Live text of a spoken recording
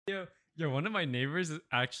Yo, one of my neighbors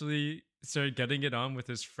actually started getting it on with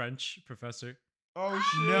his French professor. Oh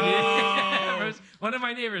shit! Yeah. One of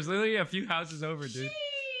my neighbors, literally a few houses over, dude.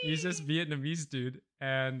 He's this Vietnamese dude,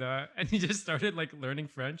 and he just started like learning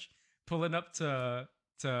French, pulling up to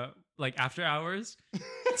like after hours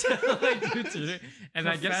to like do tutoring. And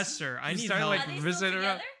Professor, I guess need started help. like Are they still visiting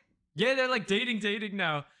around. together? Yeah, they're like dating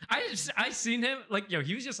now. I seen him like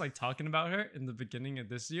he was just like talking about her in the beginning of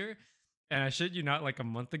this year, and I shit you not, like a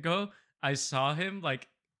month ago, I saw him like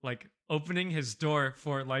opening his door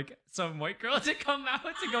for like some white girl to come out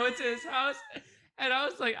to go into his house, and I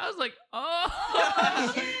was like, oh,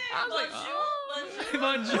 Oh, shit. I was like,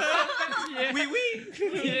 Bonjour, bonjour. Yeah. Wee wee.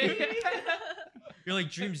 Yeah. You're like,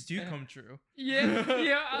 dreams do come true. Yeah,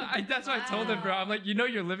 that's what I told him, bro. I'm like,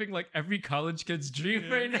 you're living like every college kid's dream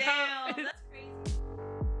right now. Damn, that's crazy.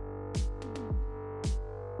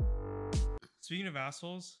 Speaking of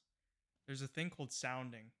assholes, there's a thing called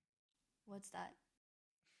sounding. What's that?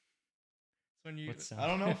 When you, What's I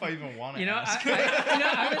don't know if I even want to You know, ask.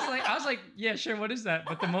 I was like, yeah, sure. What is that?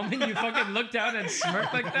 But the moment you fucking look down and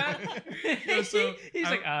smirk like that, No, so he's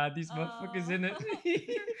I- like, these motherfuckers in it.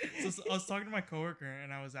 so I was talking to my coworker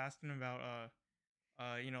and I was asking about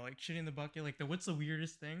like shit in the bucket, like what's the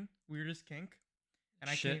weirdest kink? And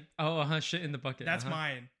I Shit. came, Oh, shit in the bucket. that's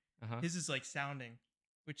mine. Uh-huh. His is like sounding,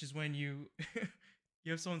 which is when you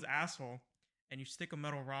you have someone's asshole and you stick a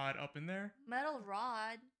metal rod up in there Metal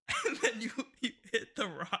rod. and then you hit the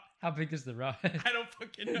rod. How big is the rod? I don't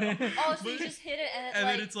fucking know. Oh, so But- you just hit it and it and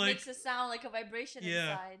like, then it's like- makes a sound like a vibration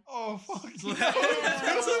Yeah. inside. Oh fuck! So you.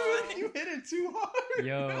 that- You hit it too hard.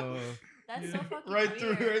 Yo, That's Yeah. so fucking Right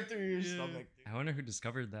through weird. your Yeah. stomach. I wonder who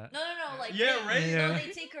discovered that. No, like Yeah, they, right? you know, Yeah.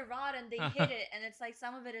 they take a rod and they hit it, and it's like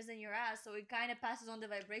some of it is in your ass, so it kind of passes on the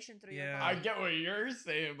vibration through your Yeah. body. I get what you're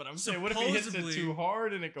saying, but I'm saying, what if he hits it Supposedly- too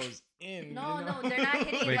hard and it goes in? No, you know? no, they're not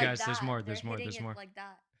hitting it Wait, like guys, that. there's more, They're there's more, hitting there's it more. like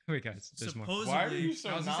that. Wait, guys, there's more. Supposedly, Why are you so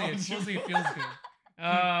I was gonna say, knowledgeable? supposedly it feels good.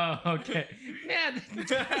 Oh, okay. Man,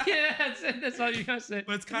 yeah, that's all you gotta say.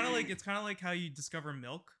 But it's kind of like how you discover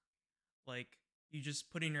milk. Like you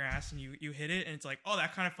just put it in your ass and you hit it and it's like, oh,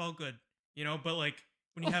 that kind of felt good, But like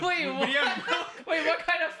when you have Wait, when what? you have milk, Wait, what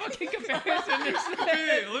kind of fucking comparison is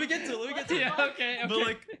that? wait, let me get to it. Yeah, okay.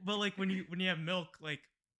 But like when you have milk, like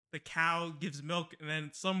the cow gives milk and then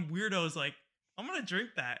some weirdo is like, I'm gonna drink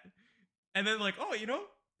that, and then like, oh,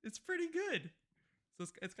 it's pretty good. So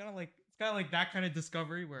it's kind of like that kind of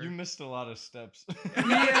discovery where You missed a lot of steps.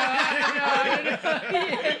 Yeah.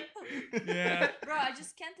 yeah. Bro, I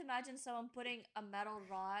just can't imagine someone putting a metal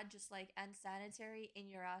rod, just like unsanitary, in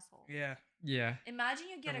your asshole. Yeah. Yeah. Imagine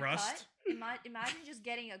you get The a rust? cut. Imagine just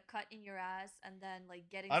getting a cut in your ass and then like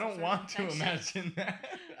getting. I some don't sort of want to infection. imagine that.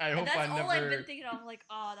 I And hope that's I all never. I've been thinking of. Like,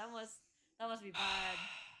 oh, that must be bad.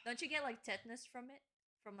 Don't you get like tetanus from it?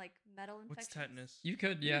 From like metal infections? What's tetanus? You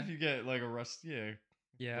could, yeah. If you get like a rusty,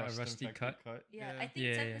 Yeah, a rusty infected cut. Yeah, Yeah. I think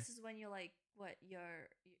Yeah, tetanus is when you like what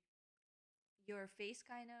your face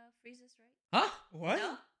kind of freezes, right? Huh? What?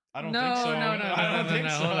 No? I don't No, think so. no, no, I don't no, think no,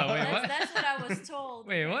 so. hold on, wait, what? That's what I was told.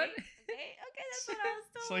 Wait, what? Okay, that's what I was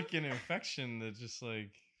told. It's like an infection that just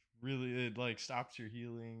like really it like stops your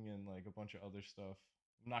healing and like a bunch of other stuff.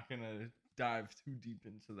 I'm not gonna dive too deep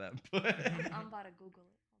into that, but I'm about to Google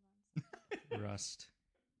it. Hold on. Rust.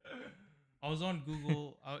 I was on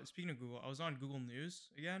Google. Speaking of Google, I was on Google News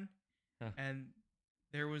again, Huh. and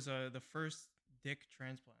there was the first dick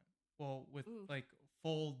transplant. Well, with Ooh. like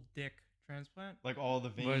full dick transplant. like all the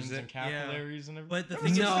What is veins and it? capillaries and everything. But the That thing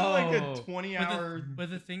was is- just like No. a 20 But hour. but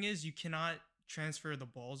the thing is, you cannot transfer the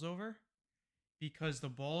balls over because the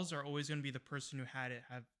balls are always going to be the person who had it.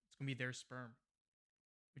 It's going to be their sperm,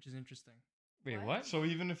 which is interesting. Wait, What? what? So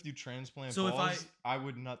even if you transplant So if balls, I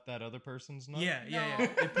would nut that other person's nut. Yeah. No.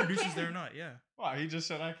 It produces their nut. Yeah. Wow, he just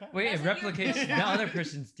said I can. Wait, it That's like your- replicates the other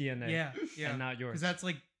person's DNA. Yeah. And not yours. Because that's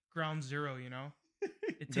like ground zero.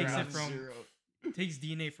 It takes Ground it from zero. takes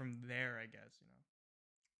DNA from there, I guess.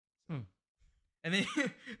 Hmm. And then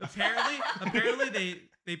apparently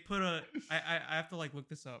they put a I have to like look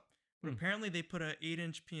this up, but Hmm. apparently they put a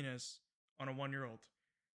 8-inch penis on a 1-year-old.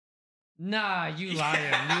 Nah, you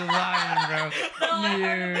lying. You lying, bro. No, I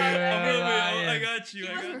heard about that. You're I lying. got you. He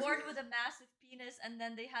I was got you. born with a massive penis, and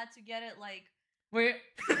then they had to get it like. Wait,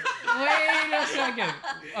 wait a second.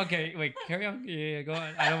 Okay, wait, carry on. Yeah, go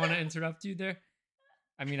on. I don't want to interrupt you there.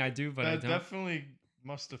 I mean, I do, but I That don't. definitely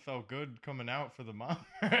must have felt good coming out for the mom.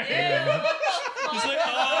 Ew, Yeah. He's like,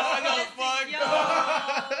 oh, Yo,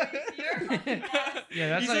 you're fucking nasty. Yeah,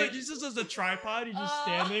 that's He's like. he's just as a tripod. He's just Oh.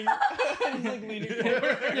 standing. He's like leaning Yeah.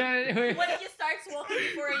 forward. Yeah, wait. When he starts walking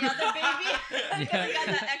before another baby because he got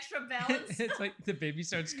that extra balance. It's like the baby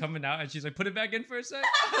starts coming out, and she's like, "Put it back in for a sec."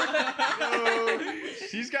 No,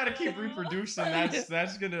 she's got to keep reproducing.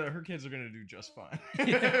 That's gonna. Her kids are gonna do just fine.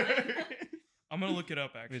 I'm gonna look it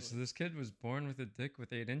up actually. Wait, so this kid was born with a dick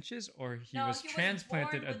with 8 inches, or he No, was he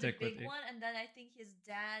transplanted born a dick the with big 8? one, and then I think his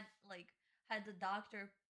dad like had the doctor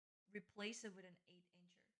replace it with an 8-incher.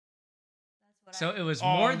 That's what. So I it was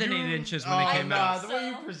more than 8 inches when it came nah, out. the way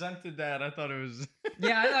you So- presented that, I thought it was.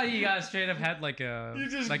 Yeah, I thought you guys straight up had like a You're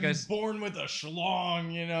just like a. born with a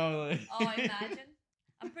schlong, you know. Like. Oh, imagine.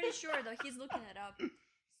 I'm pretty sure though. He's looking it up.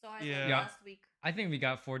 So I Yeah. looked Yeah. last week. I think we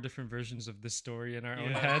got 4 different versions of this story in our own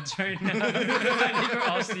Yeah. heads right now. I think we're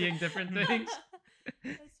all seeing different things.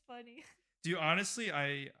 That's funny. Dude, honestly,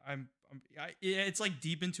 it's like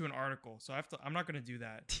deep into an article, so I'm not gonna do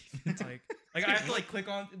that. It's like I have to like click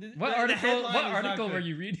on What the article? headline What is not article good. were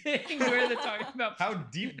you reading? Where they're talking about? How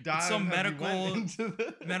deep dive some have you went medical- into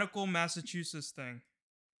the Medical Massachusetts thing.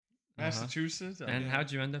 Massachusetts? And Yeah.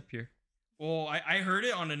 how'd you end up here? Well, I heard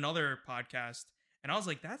it on another podcast, and I was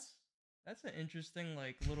like, that's an interesting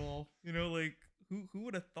like little, like who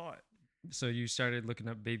would have thought? So you started looking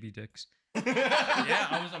up baby dicks. Yeah,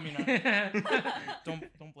 I mean,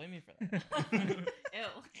 don't blame me for that. Ew.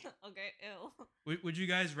 Okay. Ew. Would you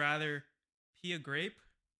guys rather pee a grape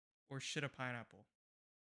or shit a pineapple?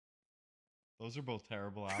 Those are both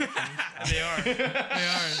terrible options. They are.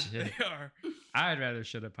 Shit. They are. I'd rather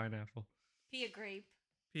shit a pineapple. Pee a grape.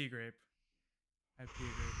 Pee a grape. I pee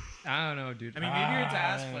a grape. I don't know, dude. I mean, maybe you're into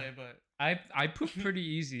ass Ah. play, but I poop pretty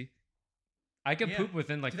easy. I can Yeah. poop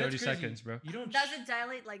within like Dude, that's 30 crazy. seconds, bro. You don't. Does it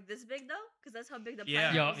dilate like this big though? Because that's how big the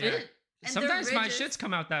Yeah. Yo, pineapple Yeah. is. And sometimes they're my ridges. shits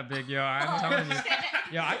come out that big, yo. I'm Oh, telling you.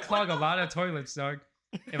 shit. Yo, I clog a lot of toilets, dog.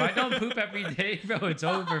 If I don't poop every day, bro, it's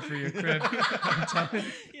over for your crib. I'm telling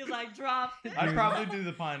you. He's like, drop. I'd probably do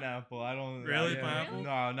the pineapple. I don't Really? Yeah. Pineapple?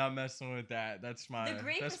 No, not messing with that. That's my The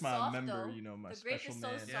grape that's is my soft, member, though. you know, my The grape special is so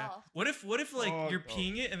man. soft. Yeah. What if like Oh, you're oh.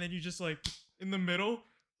 peeing it and then you just like in the middle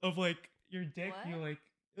of like your dick, What? you like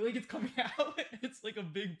it's coming out. It's like a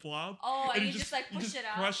big blob. Oh, and you you just like you push just it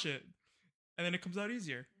out. crush it, and then it comes out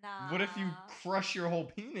easier. Nah. What if you crush your whole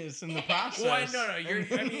penis in the process? Well, no,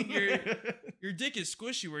 your dick is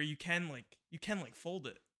squishy where you can fold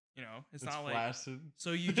it. You know, it's not like flaccid.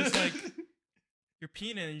 so you just like you're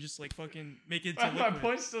peeing it and you just like fucking make it into My liquid.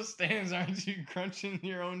 point still stands. Aren't you crunching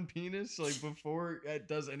your own penis like before it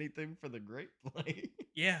does anything for the grape? Like,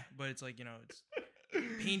 Yeah, but it's like it's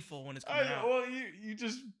painful when it's coming out. well, you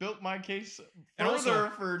just built my case And further also-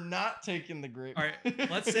 for not taking the grape. All right,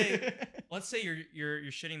 let's say you're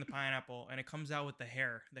shitting the pineapple and it comes out with the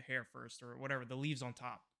hair first or whatever, the leaves on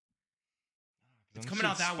top. It's Them coming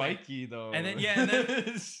out shit's that way. spiky though. And then- yeah, and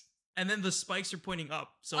then- And then the spikes are pointing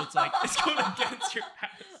up, so it's like it's going against your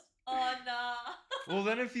ass. Oh nah. well,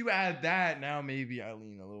 then if you add that, now maybe I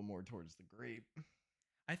lean a little more towards the grape.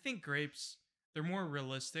 I think grapes they're more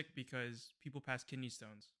realistic because people pass kidney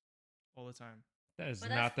stones all the time. That is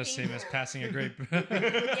But not the that's same as painful. passing a grape.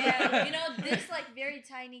 Yeah, this like very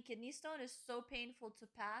tiny kidney stone is so painful to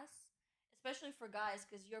pass, especially for guys,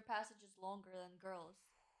 because your passage is longer than girls.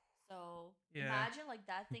 So Yeah. imagine like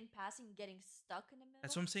that thing passing, getting stuck in the middle.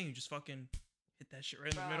 That's what I'm saying. You just fucking hit that shit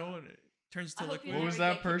right in the Bruh. middle and it turns I to hope you liquid. What was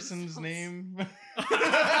never that get kidney person's stones. name?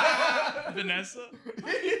 Vanessa?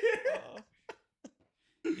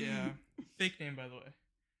 Yeah. Fake name, by the way.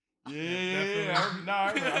 Yeah.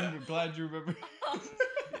 I'm glad you remember.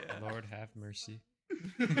 Yeah. Lord have mercy.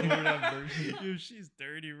 Lord have mercy. Yo, she's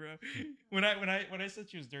dirty, bro. When I said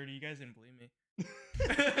she was dirty, you guys didn't believe me.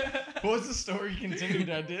 What was the story continued?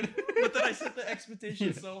 I did. But then I set the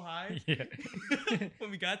expectation so high. Yeah. When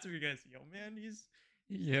we got to it, you guys, yo, man, he's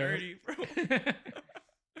Yeah. dirty, bro.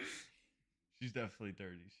 She's definitely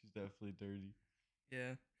dirty.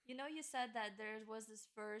 Yeah. You said that there was this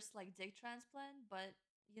first like dick transplant, but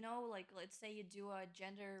like let's say you do a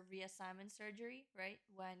gender reassignment surgery, right?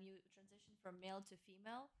 When you transition from male to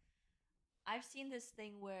female. I've seen this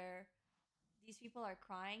thing where these people are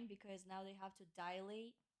crying because now they have to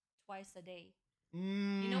dilate twice a day.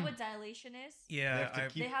 You know what dilation is? Yeah. They have to I-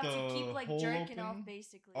 keep They have to the keep like hole jerking off open?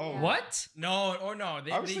 basically. Oh. yeah. What? no. I was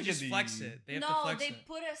They thinking just flex the- it. They have to No, flex they it.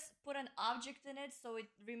 put an object in it so it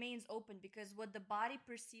remains open because what the body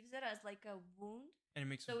perceives it as like a wound, And it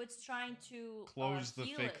makes so it's trying to Close the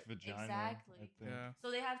heal fake it. vagina. Exactly. I think. Yeah.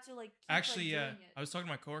 So they have to like keep, Actually, like, yeah. doing it. I was talking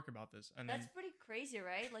to my coworker about this, and That's then pretty crazy,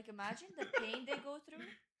 right? Like imagine the pain they go through.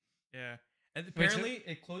 yeah, and Wait, so- apparently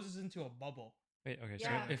it closes into a bubble. Wait, okay, Yeah,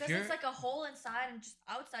 so if because you're it's like a hole inside and just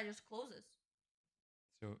outside just closes.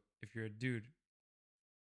 so if you're a dude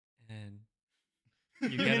and you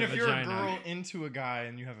You get mean a if you're a vagina. girl into a guy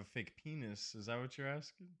and you have a fake penis? Is that what you're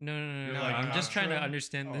asking? No. You're like I'm just trying to Astra?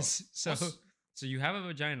 understand Oh. this. So, Also- so you have a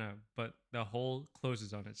vagina, but the hole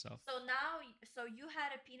closes on itself. So now, so you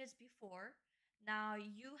had a penis before. Now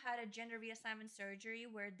you had a gender reassignment surgery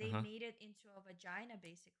where they Uh-huh. made it into a vagina,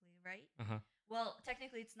 basically, right? Uh huh. Well,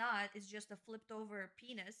 technically, it's not. It's just a flipped over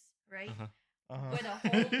penis, right? Uh huh. With a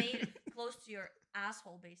hole made close to your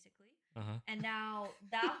asshole, basically. Uh huh. And now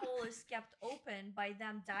that hole is kept open by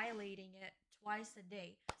them dilating it twice a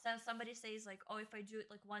day. So somebody says like, "Oh, if I do it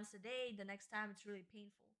like once a day, the next time it's really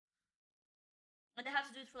painful." And they have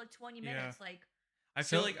to do it for like 20 Yeah. minutes. Like, I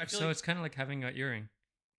feel like it's kind of like having an earring.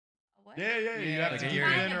 what? Yeah, you Yeah, have like to a keep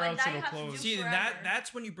earring. it in Yeah, or but else that it'll you have to close. do See, forever.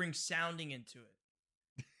 that's when you bring sounding into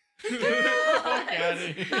it. Fuck outta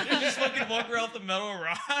You here. just fucking walk around the metal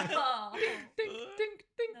rod. Oh, Ding, ding,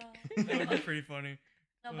 ding. no. That would be pretty funny.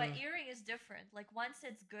 No, but earring is different. Like once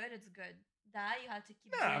it's good, it's good. That you have to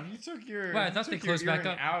keep Nah, doing. if you took your, Well, I if you thought they took your closed back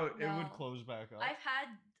earring up. out, it No. would close back up. I've had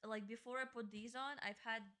like before I put these on, I've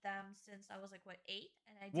had them since I was like what 8,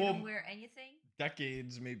 and I Well, didn't wear anything.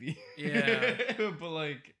 Decades, maybe. Yeah. But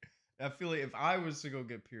like, I feel like if I was to go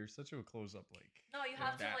get pierced, that shit would close up like. No, you Yeah,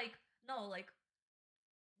 have to that- like no like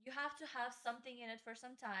you have to have something in it for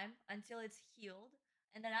some time until it's healed,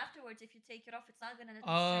 and then afterwards, if you take it off, it's not gonna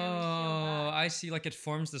necessarily heal Oh, back. I see. Like it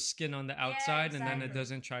forms the skin on the outside, and then it exactly.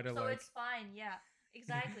 doesn't try to So like. it's fine, yeah.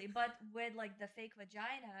 Exactly. But with like the fake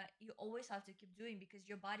vagina, you always have to keep doing because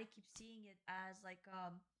your body keeps seeing it as like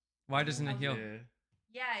Why doesn't it heal?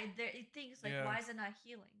 Yeah. it thinks like Yeah. why is it not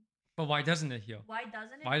healing? But why doesn't it heal? Why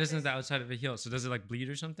doesn't it? Why doesn't the Because, outside of it heal? So does it like bleed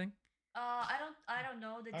or something? I don't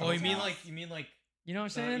know the Oh, Oh, details. you mean like You know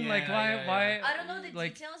what I'm So, saying? yeah, like why yeah, why? yeah. I don't know the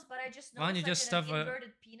like, details, but I just know why don't it's you like just an stuff a-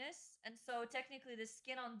 inverted penis, and so technically the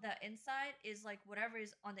skin on the inside is like whatever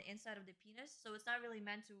is on the inside of the penis, so it's not really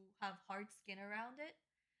meant to have hard skin around it.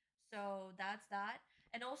 So that's that,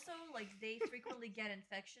 and also like they frequently get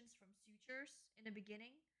infections from sutures in the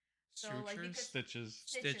beginning. So like sutures? because Stitches.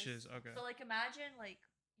 Stitches, okay. So like imagine like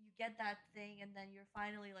you get that thing and then you're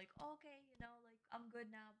finally like, oh, okay, you know, like I'm good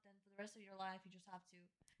now. But then for the rest of your life, you just have to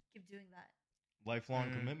keep doing that. Lifelong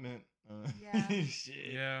Mm. commitment. Yeah.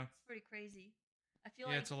 Shit. Yeah. It's pretty crazy. I feel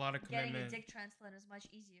Yeah, like it's a lot of getting a commitment. dick transplant is much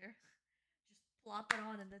easier. Just plop it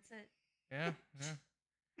on and that's it. Yeah, yeah.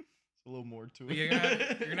 It's a little more to But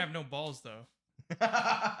it. you're gonna have no balls though.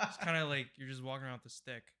 It's kind of like you're just walking around with a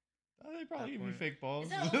stick. They probably give you point. fake balls.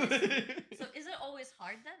 Is it always, so is it always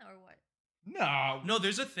hard then, or what? no. No,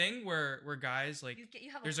 there's a thing where guys like You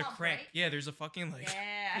have there's a a pump, crank. right? Yeah, there's a fucking like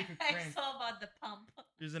Yeah, like a I crank. saw about the pump.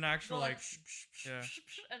 There's an actual Go like yeah.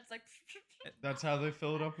 and it's like That's how they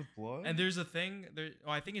fill it up with blood. And there's a thing there.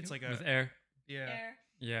 Oh, I think it's like a with air. yeah. air.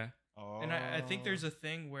 Yeah. oh. And I think there's a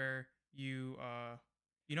thing where you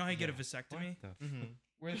know how you get a Yeah. vasectomy What the Mhm.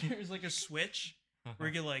 where there's like a switch f- where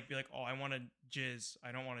you can like be like, oh, I want to jizz,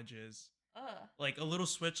 I don't want to jizz. Ugh. Like a little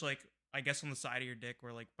switch, like I guess on the side of your dick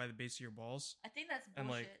or like by the base of your balls. I think that's And,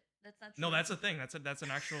 bullshit. like- That's not true. No, that's a thing. That's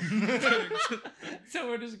an actual. So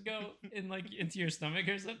where does it go in like into your stomach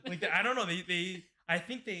or something? Like I don't know. They I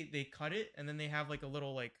think they cut it and then they have like a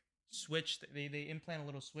little like switch. They implant a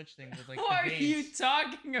little switch thing with like. what the are you veins.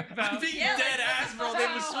 talking about? I'm being Yeah, dead like, ass, bro. They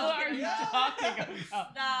was What are you talking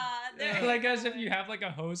about? Nah, there ain't Like as no if you way. have like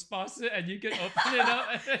a hose faucet and you can open it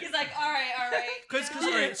up. He's like, all right. Cause yeah.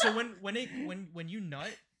 alright, so when you nut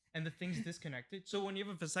and the thing's disconnected, so when you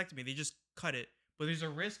have a vasectomy, they just cut it, but there's a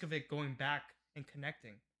risk of it going back and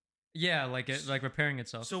connecting. yeah, like it like repairing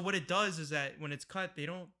itself. So what it does is that when it's cut, they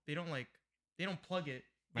don't plug it.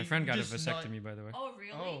 My You- friend you got a just nut- vasectomy, by the way. Oh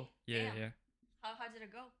really? Oh, yeah, Damn. yeah. How did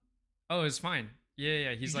it go? Oh, it's fine.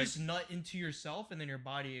 Yeah. He's you like, just nut into yourself, and then your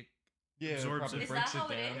body. Yeah, absorbs probably it. Is breaks that how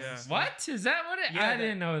it down. is? Yeah. what is that? What? Yeah, I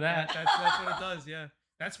didn't know that. That's what it does. Yeah,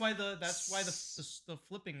 that's why the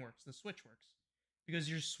flipping works. The switch works because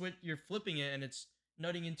you're flipping it, and it's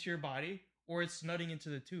nutting into your body, or it's nutting into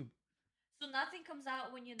the tube. So nothing comes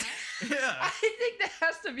out when you nut? Yeah, I think there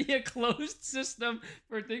has to be a closed system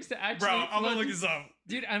for things to actually. bro, I'm gonna flow. look this up.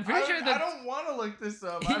 Dude, I'm pretty sure I that don't want to look this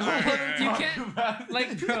up. You I don't can't- want to you talk can't- about it.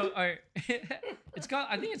 like, bro, alright. It's called.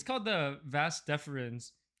 I think it's called the vas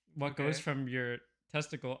deferens. What goes Okay. from your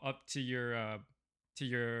testicle up to your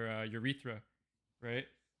urethra, right?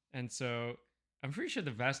 And so I'm pretty sure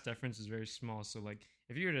the vas deferens is very small. So like,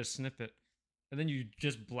 if you were to snip it, and then you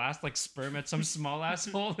just blast like sperm at some small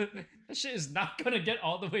asshole, that shit is not gonna get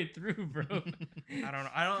all the way through, bro. I don't know.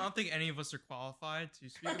 I don't think any of us are qualified to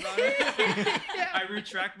speak about it. I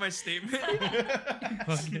retract my statement. Okay.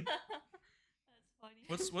 That's funny.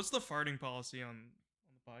 What's the farting policy on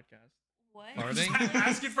the podcast? What? Farting?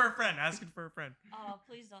 Asking for a friend. Asking for a friend. Oh,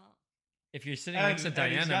 please don't. If you're sitting And- next to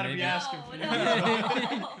and he's Diana, gotta be maybe. asking for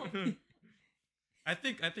No. I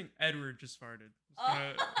think Edward just farted.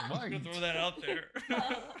 Oh. Just gonna throw that out there.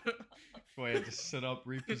 Boy, I had to sit up,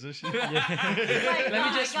 reposition. Yeah. Like, Let me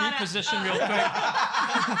 "Oh, just I gotta- reposition real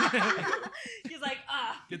quick. He's like,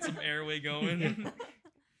 Get some airway going.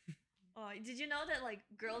 Oh, did you know that like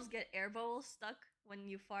girls get air bubbles stuck when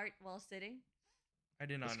you fart while sitting I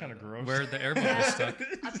did not That's know kind of that. gross. Where the air bubble Yeah. is stuck.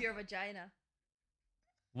 up your vagina?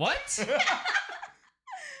 What?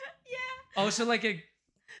 Yeah. Oh, so like it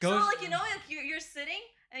goes. So like like you're sitting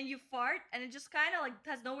and you fart and it just kind of like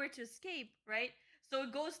has nowhere to escape, right? So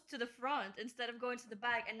it goes to the front instead of going to the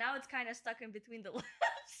back, and now it's kind of stuck in between the lips.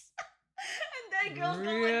 And then girls go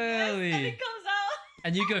like this, and Really? it comes out.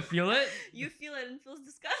 And you can feel it. You feel it and it feels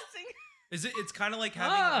disgusting. Is it? It's kind of like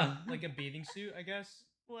having Ah. like a bathing suit, I guess.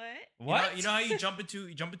 What? What? You know how you jump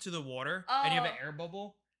into the water and you have an Oh. air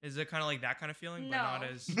bubble? Is it kind of like that kind of feeling, but No. not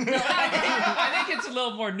as? No, I think it's a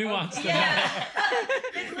little more nuanced than Yeah. that.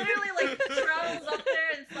 It literally like travels up there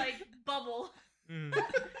and it's like bubble. Mm.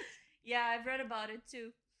 Yeah, I've read about it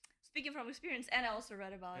too. Speaking from experience, and I also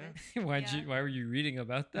read about Yeah. it. Yeah. Why were you reading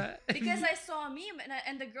about that? Because I saw a meme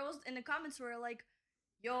and the girls in the comments were like,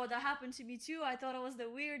 "Yo, that happened to me too. I thought I was the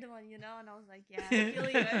weird one, you know." And I was like, "Yeah, I feel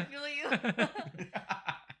you. I feel you."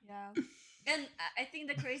 Yeah. And I think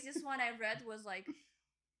the craziest one I read was like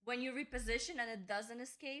when you reposition and it doesn't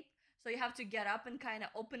escape, so you have to get up and kind of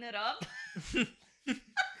open it up.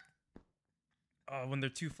 When they're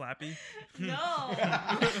too flappy. No, you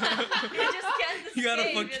just can't escape. You gotta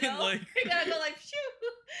fucking, you know? like- you gotta go like shoo,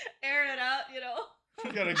 air it out, you know.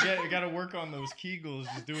 You gotta work on those Kegels.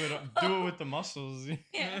 Just do it with the muscles.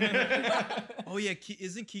 Yeah. Oh yeah,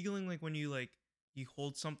 isn't Kegelen like when you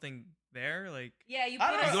hold something there, like? Yeah, you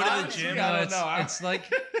I put don't it You go know, to the honestly, gym? I No, don't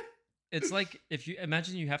know. it's like if you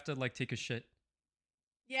imagine you have to like take a shit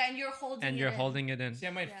Yeah, and you're holding and it you're in. holding it in. See, I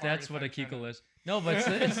might Yeah. fart That's if what I a try Kegel to- is. No, but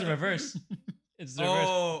it's the reverse. It's the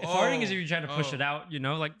reverse. Farting is if you're trying to push it out, you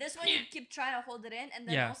know, like This one you keep trying to hold it in, and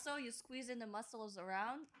then Yeah. also you squeeze in the muscles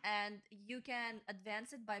around, and you can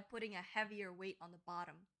advance it by putting a heavier weight on the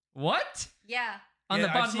bottom. what? Yeah. On the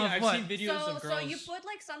bottom of I've what? seen videos So of girls. you put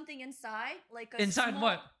like something inside, like a Inside small-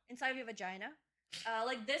 what? Inside your vagina,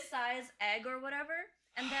 like this size egg or whatever,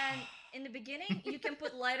 and then in the beginning you can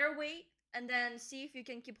put lighter weight, and then see if you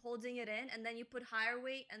can keep holding it in, and then you put higher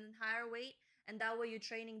weight and then higher weight, and that way you're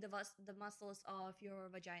training the muscles of your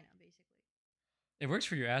vagina, basically. It works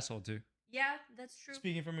for your asshole too. Yeah, that's true.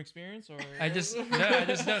 Speaking from experience, or I just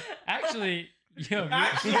know. Actually, yo,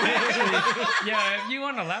 Actually. yeah, if you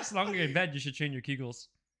want to last longer in bed, you should train your Kegels.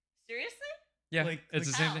 Seriously? Yeah, Like- it's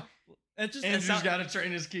the like same How? thing. it just Andrew's got to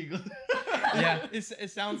train his Kegel. Yeah.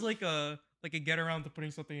 it sounds like a get around to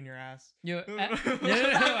putting something in your ass. No, that's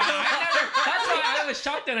why I was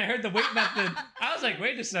shocked when I heard the weight method. I was like,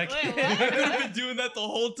 wait a second. Wait, what? I could have been doing that the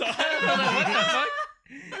whole time. I was like, what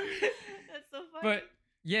the fuck? That's so funny. But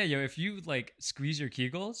yeah, yo, if you like squeeze your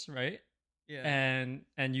Kegels, right, Yeah.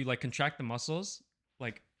 and you like contract the muscles,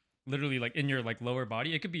 like literally like in your like lower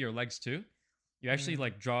body, it could be your legs too. You actually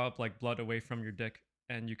like draw up like blood away from your dick,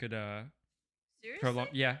 and you could Seriously? prolong.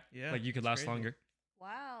 Yeah, Yeah, like you could it's last crazy. longer.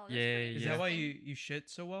 Wow. That's Yeah, pretty Is yeah. that why interesting. you shit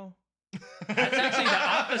so well? That's actually the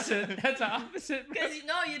opposite. That's the opposite. Because you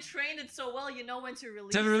trained it so well, you know when to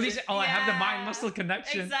release To release it, oh, I have the Yeah. mind muscle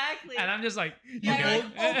connection, Exactly. and I'm just like, Yeah, okay. you're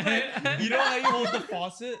like, open. You know how you hold the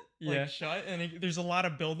faucet Yeah. shut, and there's a lot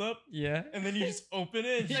of buildup, yeah, and then you just open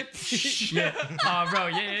it. And you're like, yeah. Oh, bro,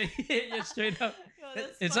 yeah, straight up. Yo,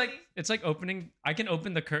 that's It's funny. like opening. I can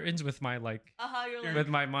open the curtains with my like You're like, with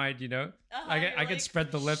my mind, you know. uh-huh, I you're can like,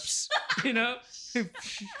 spread the lips, you know. That's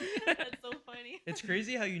so funny. It's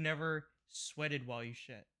crazy how you never sweated while you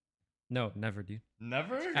shit. No, never, dude.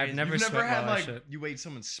 Never? I've never You've sweat never had while I like shit. you ate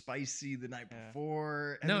something spicy the night Yeah.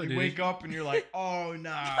 before, and No, then you dude. wake up and you're like, oh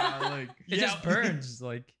nah, like It just burns.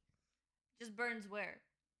 Like, Just burns where?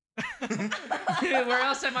 where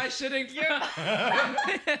else am I shitting from?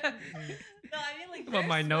 No, I mean like. What,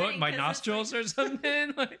 my they're nose, sweating my 'cause it's, nostrils or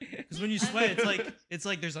something? Like, Because when you sweat, it's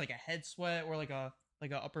like there's like a head sweat or like a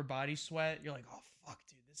upper body sweat. You're like, oh fuck,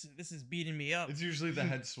 dude, this is beating me up. it's usually the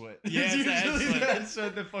head sweat. Yeah, it's the head usually sweat. the head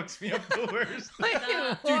sweat that fucks me up the worst. Nah.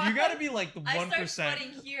 Dude, you gotta be like the I 1%. start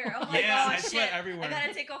sweating here. Oh my Yeah, god, I shit. sweat everywhere. I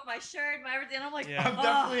gotta take off my shirt, my everything. And I'm like, Yeah. I've "Ugh."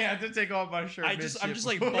 definitely had to take off my shirt. I'm just mid-shit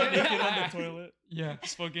like before. butt naked on the toilet, yeah,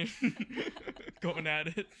 just fucking going at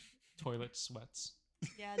it. toilet sweats.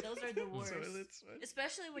 Yeah, those are the worst. Toilet sweat.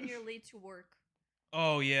 Especially when you're late to work.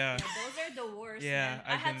 Oh yeah. Yeah, those are the worst. Yeah, man.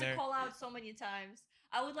 I I've had been to there. call out so many times.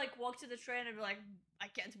 I would like walk to the train and be like, I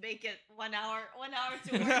can't make it 1 hour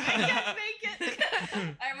to work. I can't make it.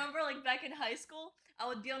 I remember like back in high school, I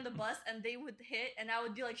would be on the bus and they would hit and I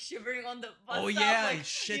would be like shivering on the bus. Oh, stop, yeah, like,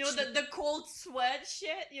 shit you know swe- the cold sweat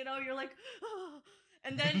shit. You know, you're like,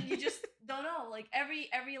 and then you just don't know. Like every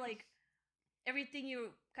like everything you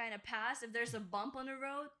kind of pass, if there's a bump on the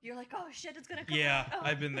road, you're like, oh shit, it's gonna come. Yeah, out. Oh.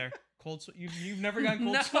 I've been there. Cold sweat. You've never gotten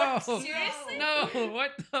cold No. sweat? Seriously? No,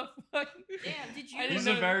 what the fuck? Damn, did you? I didn't He's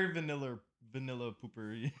know a very vanilla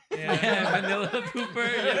pooper. Yeah, vanilla pooper.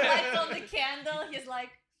 He Yeah. lights on the candle. He's like,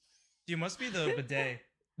 Dude, must be the bidet.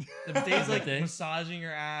 The bidet's like Bidet. massaging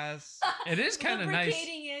your ass. It is kind of nice.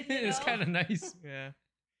 lubricating it. You It's know? kind of nice. Yeah.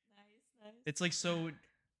 nice. It's like so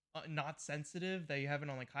not sensitive that you have it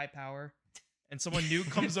on like high power, and someone new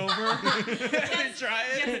comes over and they try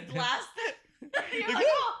Gets it. blasted. You're Like,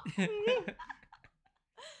 like, oh.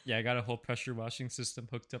 Yeah, I got a whole pressure washing system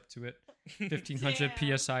hooked up to it. 1500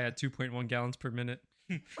 Damn. psi at 2.1 gallons per minute.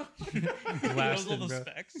 Those Blasted, little bro.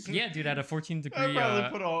 specs. Yeah, dude, at a 14 I degree probably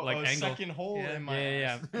put like a angle. second hole Yeah. in my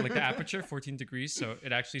Yeah. ass. Like the aperture, 14 degrees, so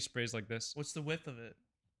it actually sprays like this. What's the width of it?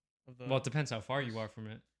 Of the Well, it depends how far you are from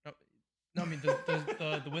it. no, I mean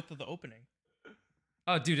the width of the opening.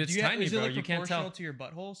 Oh, dude, it's Do you have- tiny, is it bro. like You can't proportional tell. to your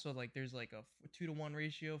butthole? So like there's like a 2-to-1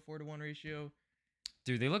 ratio, 4-to-1 ratio.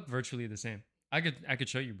 Dude, they look virtually the same. I could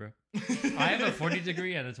show you, bro. I have a 40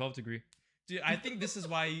 degree and a 12 degree. Dude, I think this is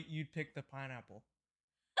why you'd pick the pineapple.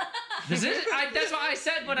 That's what I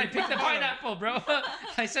said when I picked the pineapple, bro.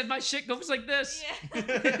 I said my shit goes like this.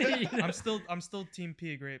 Yeah. You know? I'm still team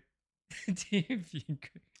pea grape. Team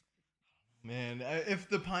Man, if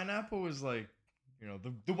the pineapple was like, you know,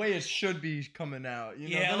 the way it should be coming out, you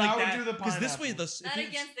know, Yeah, then like I would that. do the Because pineapple. this way the Not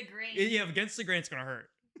against the grain. yeah, against the grain it's gonna hurt.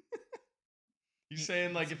 You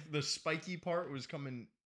saying like if the spiky part was coming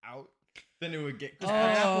out, then it would get. Oh.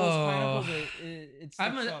 Pineapples, it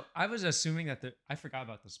I was assuming that I forgot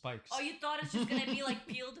about the spikes. Oh, you thought it's just gonna be like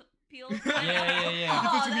peeled? Yeah.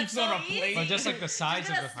 Oh, It's that's on so a plate. easy. Or just like the It's sides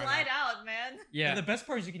of gonna the slide pineapple. out, man. Yeah. And the best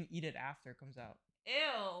part is you can eat it after it comes out.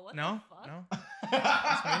 Ew. What No, the fuck? no.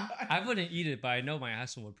 I wouldn't eat it, but I know my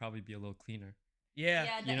asshole would probably be a little cleaner. Yeah.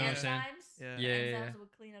 Yeah, the You know what I'm saying? enzymes. Yeah. The Yeah, yeah, enzymes yeah.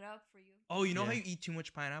 would clean it up for you. Oh, you know how Yeah. you eat too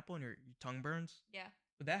much pineapple and your tongue burns? Yeah.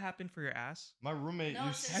 Would that happen for your ass? My roommate No,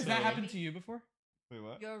 used it's to. Has So- that happened to you before? Wait,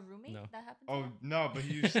 what? Your roommate? No. That happened to Oh him? no, but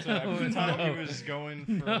he used to No, every time no. he was going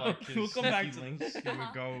for No. like his We'll come back sneaky to links, he Uh-huh.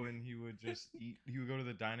 would go and he would just eat. He would go to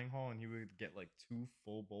the dining hall and he would get like 2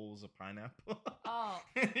 full bowls of pineapple. Oh.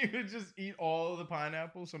 And he would just eat all of the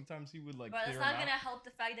pineapple. Sometimes he would like But clear it's 'em not out. gonna help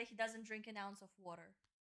the fact that he doesn't drink an ounce of water.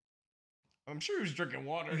 I'm sure he was drinking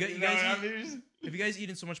water. You You, gu- you know guys what I eat- mean? He was- Have you guys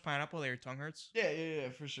eaten so much pineapple that your tongue hurts? Yeah,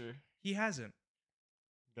 for sure. He hasn't.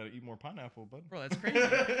 Gotta eat more pineapple, bud. Bro, that's crazy.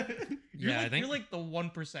 You're Yeah, like, I think. you're like the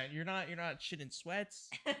 1%. You're not shitting sweats.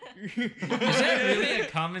 Is that really a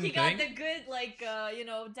common He thing? got the good, like,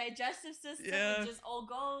 digestive system. Yeah. It just all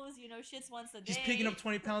goes, shits once a day. He's picking up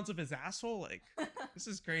 20 pounds of his asshole. Like, this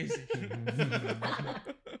is crazy. Dude,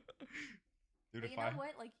 But if you know I.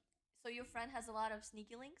 what? Like, so your friend has a lot of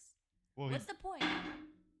sneaky links? Well, What's the point?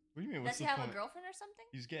 what do you mean? What's Does he the have point? a girlfriend or something?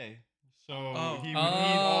 He's gay. So Oh. he would eat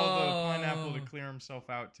all the pineapple to Oh. clear himself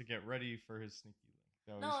out to get ready for his sneaky link.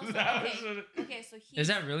 That No, was- so, that was okay. what it- Okay, so he. Is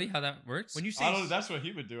that really how that works? When you say I don't, that's what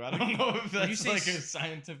he would do. I don't know if When you that's say like a s-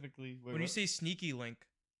 scientifically. Wait, when you what? say sneaky link,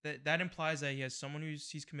 that implies that he has someone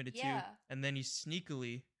he's committed Yeah. to, and then he's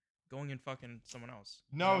sneakily going and fucking someone else. Is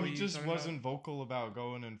that No, what he you're just talking about? wasn't vocal about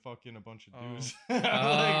going and fucking a bunch of Oh. dudes.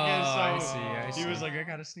 I so see, I He was see. like, I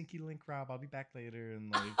got a sneaky link, Rob. I'll be back later. And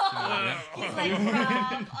like, He's like,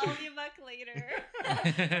 Rob, I'll be back later.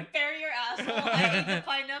 Prepare your asshole. I eat the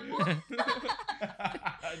pineapple.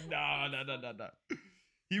 no.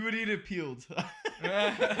 He would eat it peeled.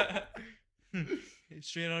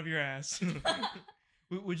 Straight out of your ass.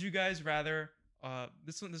 Would you guys rather?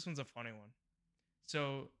 This one's a funny one.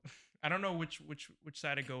 So I don't know which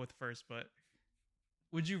side to go with first, but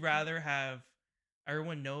would you rather have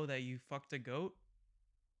everyone know that you fucked a goat,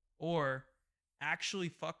 or actually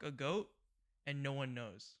fuck a goat and no one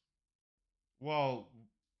knows? Well,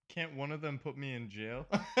 can't one of them put me in jail?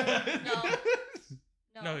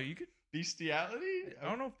 No, you could. Bestiality? I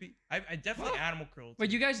don't know if I definitely animal cruelty.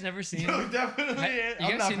 But you guys never seen? No, definitely. You I'm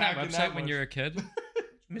guys not seen that packing website when much. you're a kid?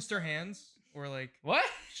 Mr. Hands or like What?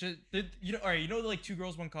 you know, all right, you know, like Two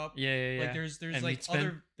Girls One Cup. Yeah. Like there's And like meat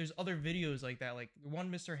spin? other videos like that, like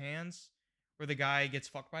one Mr. Hands where the guy gets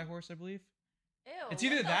fucked by a horse, I believe. Ew. It's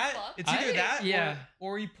either what the that, fuck? it's either I- that, yeah.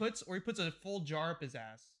 or he puts a full jar up his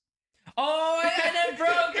ass. Oh, and it broke,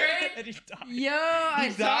 right? And he died. Yo, I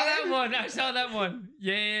He saw that died? one. I saw that one.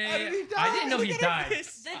 Yeah. How did he I didn't know Look he at died. his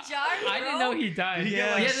The face. jar I didn't know he died. Did he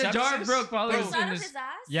get, like, yeah, the jar sepsis? broke while he Bro, was Inside in of his. his ass?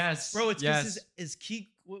 Yes. Bro, it's because yes. his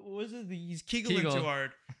what was it? He's kegeling Kegel. too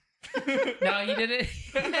hard. No, he didn't.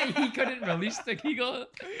 He couldn't release the Kegel.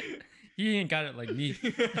 He ain't got it like me.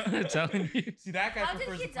 I'm telling you. See, that guy How did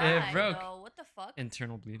prefers he the die? It broke. Though? What the fuck?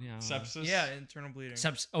 Internal bleeding. I don't know. Sepsis. Yeah, internal bleeding.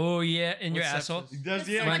 Oh yeah, in your What's asshole. sepsis? It does, It's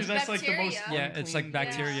yeah, so because much that's like the most. bacteria. Yeah, it's like unclean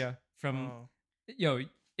place. bacteria from Oh. yo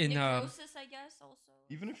in Necrosis, I guess, also.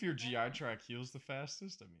 Even if your GI tract heals the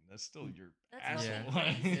fastest, I mean, that's still your That's asshole.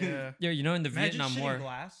 fucking crazy. Yeah. yo, you know, in the Imagine Vietnam shitting War.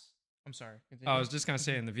 glass. I'm sorry. I continue. was just gonna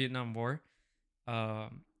say in the Vietnam War, a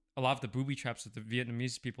lot of the booby traps that the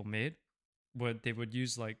Vietnamese people made, they would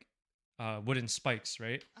use like wooden spikes,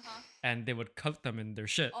 right? Uh-huh. And they would cut them in their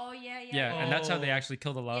shit. Oh yeah, yeah. Yeah, and that's how they Oh. actually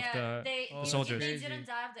killed a lot of the. they, the if soldiers. they Crazy. didn't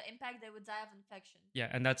die of the impact, they would die of infection. Yeah,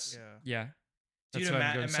 and that's Yeah. Dude, That's why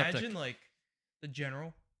I'm going septic. imagine like the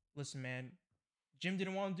general. Listen, man, Jim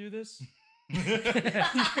didn't want to do this.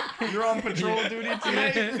 You're on patrol duty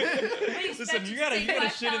tonight. Listen, you gotta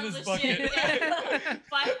shit in this bucket.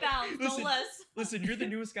 5 pounds, no Listen. less. Listen, you're the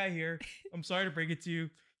newest guy here. I'm sorry to break it to you.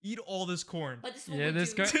 Eat all this corn. But this is what Yeah, we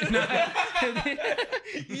this do. guy.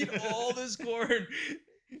 Eat all this corn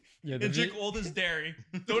Yeah, and drink all this dairy.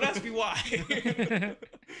 Don't ask me why.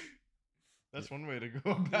 That's one way to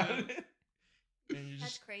go about Yeah. it. And you're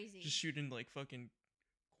That's just crazy. shooting like fucking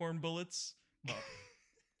corn bullets. Oh.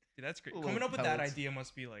 Dude, that's great. Little Coming up with that pellets. idea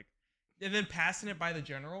must be like, and then passing it by the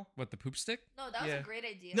general. What, the poop stick? No, that was Yeah. a great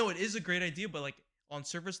idea. No, it is a great idea, but like on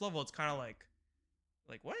surface level, it's kind of like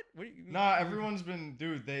what? What? Do you, Nah, everyone's been,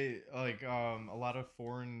 dude. They like a lot of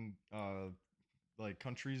foreign like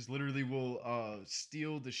countries literally will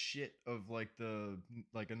steal the shit of like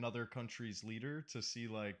another country's leader to see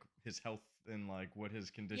like his health and like what his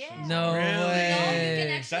conditions. Yeah. No Really? No, you way. can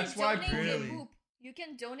actually That's why donate your Really? poop. You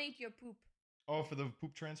can donate your poop. Oh, for the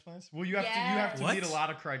poop transplants? Well, you have Yeah. to What? meet a lot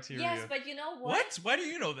of criteria. Yes, but you know what? What? Why do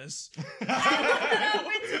you know this? I looked it up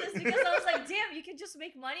into this because I was like, damn, you can just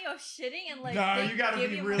make money off shitting and like. no, they you gotta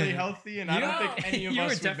give be you really money. healthy, and I don't You- think any of you were us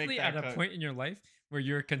would make definitely that at a cut. point in your life where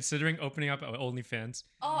you're considering opening up OnlyFans.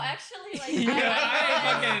 Oh, actually, like. Yeah,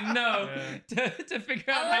 I I, fucking know Yeah. to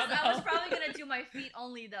figure out how the I was hell- probably gonna do my feet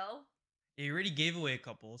only though. You already gave away a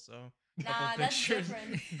couple, so. Nah, Couple that's pictures.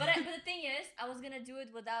 different. But the thing is, I was gonna do it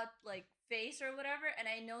without like face or whatever, and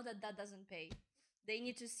I know that doesn't pay. They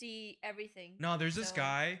need to see everything. No, there's this So-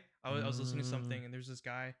 guy. I was listening to Mm. something, and there's this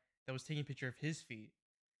guy that was taking a picture of his feet,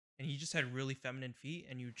 and he just had really feminine feet,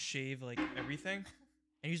 and you'd shave like everything, and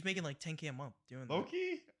he was making like 10K a month doing that.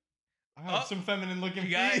 Loki, I have Oh. some feminine looking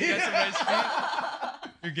You got- feet. you got some nice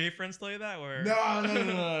feet? Your gay friends tell you that, or No. But you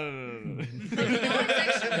know,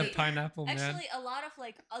 it's the actually- pineapple man. Actually, a lot of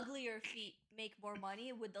like uglier feet make more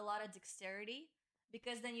money with a lot of dexterity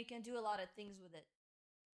because then you can do a lot of things with it.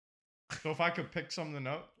 So if I could pick something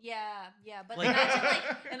up, Yeah, yeah. But Like-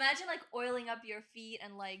 imagine like oiling up your feet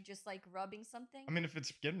and like just like rubbing something. I mean, if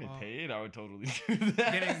it's getting me Wow. paid, I would totally do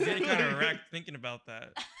that. getting kind of wrecked thinking about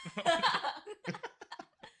that.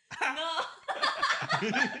 No.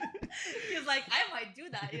 He's like, I might do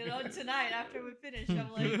that, you know, tonight after we finish.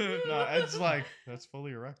 I'm like, No, it's like that's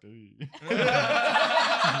fully erect.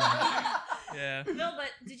 Yeah, no, but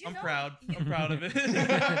did you I'm know? proud. You, I'm proud of it.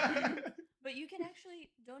 but you can actually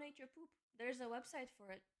donate your poop. There's a website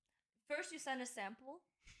for it. First, you send a sample.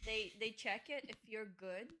 They check it if you're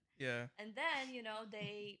good, Yeah, and then you know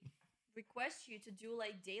they request you to do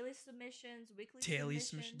like daily submissions, weekly daily submissions.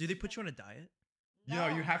 submission. Do they put you on a diet? You know,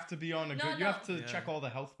 you have to be on a No, good. You no. have to Yeah. check all the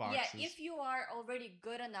health boxes. Yeah, if you are already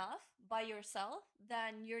good enough by yourself,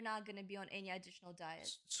 then you're not gonna be on any additional diet.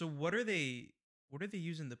 So what are they? What are they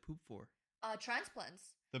using the poop for?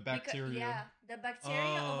 Transplants. the Becau- bacteria. yeah, the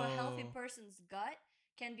bacteria of a healthy Oh. person's gut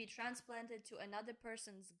can be transplanted to another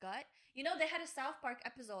person's gut. You know, they had a South Park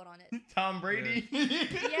episode on it. Tom Brady.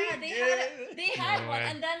 Yeah, they had No one, way.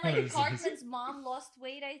 and then What like is this? Cartman's mom lost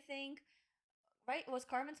weight, I think. Right? It was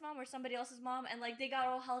Cartman's mom or somebody else's mom, and like they got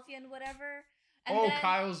all healthy and whatever. And Oh, then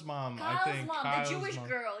Kyle's mom. I Kyle's think mom, Kyle's the Jewish mom.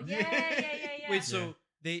 girl. Yeah, Yeah. yeah. Wait, so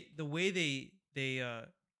the way they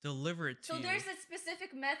deliver it to So you. there's a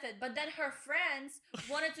specific method, but then her friends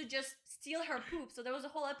wanted to just steal her poop. So there was a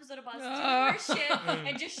whole episode about stealing her shit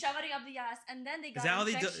and just shoving it up the ass, and then they got Is that how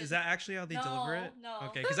they? infection. Is that actually how they deliver it? No.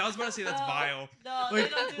 Okay, because I was about to say that's No, vile. No, Like, they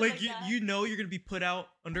don't do like like you, that. you know you're gonna be put out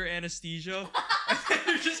under anesthesia, and then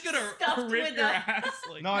you're just gonna Stuffed rip with your a- ass.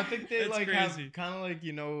 Like, No, I think they That's like crazy. have kind of like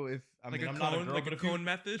if I like mean a I'm cone, not a girl, like but a if you- cone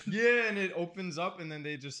method. yeah, and it opens up and then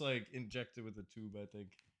they just like inject it with a tube. I think.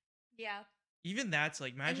 Yeah. Even that's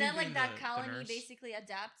like And imagine then like being that the colony nurse, basically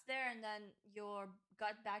adapts there, and then your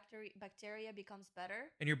gut bacteria becomes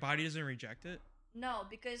better. and your body doesn't reject it. No,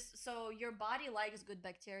 because so your body likes good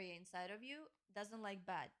bacteria inside of you, doesn't like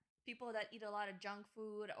bad. People that eat a lot of junk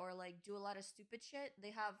food or like do a lot of stupid shit,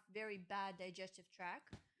 they have very bad digestive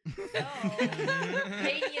tract. No.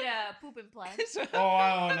 They need a poop implant. So- Oh,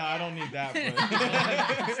 I don't need that.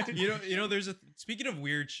 But you know, there's a speaking of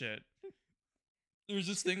weird shit. There's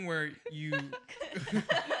this thing where you I'm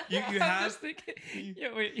have just thinking,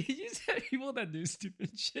 yeah, wait, you said people that do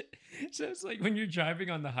stupid shit. So it's like when you're driving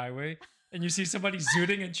on the highway and you see somebody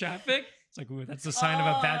zooting in traffic, it's like, ooh, that's a sign of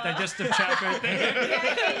a bad digestive tract right there.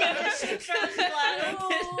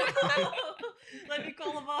 Let me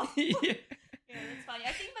call him off. Yeah. Yeah, that's funny.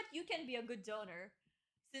 I think that you can be a good donor.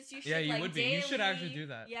 Since you should, Yeah, you like, would be. You should actually daily- do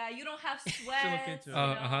that. Yeah, you don't have look sweats. into it. You know,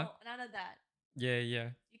 Uh-huh. none of that. Yeah.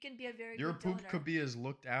 You can be a very your good poop donor. could be as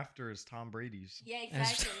looked after as Tom Brady's. Yeah,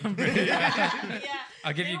 As exactly. Tom Brady. yeah.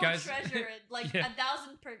 I'll give They you will guys. treasure it like Yeah.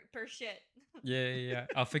 1,000 per shit. Yeah.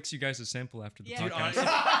 I'll fix you guys a sample after the Yeah. Dude, podcast.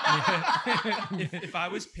 honestly, if I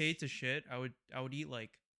was paid to shit, I would eat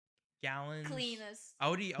like gallons. Cleanest. I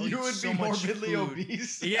would eat You would so be much morbidly food.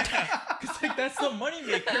 obese. Yeah, because like that's the money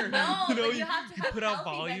maker. No, you know, but you have to have put out healthy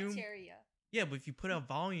volume. bacteria. Yeah, but if you put out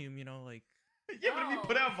volume, you know, like Yeah, but if you No.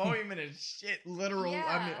 put out volume and it's shit, literal.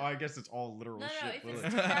 I mean, Yeah. I guess it's all literal No, shit. if but it's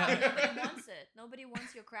like- too crappy, nobody wants it. Nobody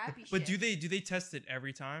wants your crappy shit. but do they test it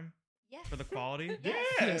every time Yeah. for the quality? Yeah,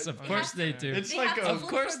 Yes, of They course have they to. do. It's They like have to a- Of look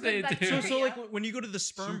course for they good do. So bacteria. like when you go to the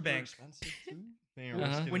sperm super bank, expensive too. They ain't Uh-huh.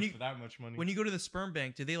 risking When it you- for that much money. when you go to the sperm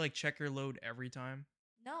bank, do they like check your load every time?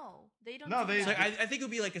 No, they don't. No, do they- So that. like, I think it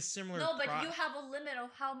would be like a similar. No, but pro- you have a limit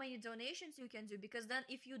of how many donations you can do, because then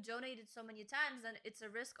if you donate it so many times, then it's a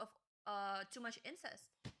risk of too much incest.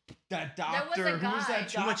 that There was a doctor, who was guy. that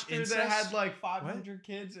Too much doctor that incest? had like 500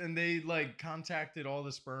 kids, and they like contacted all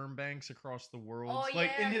the sperm banks across the world. Oh,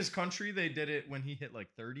 Like in yeah. his country, they did it when he hit like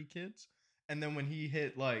 30 kids, and then when he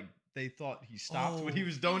hit like, they thought he stopped, but he Oh.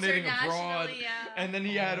 was donating abroad. Internationally, yeah. And then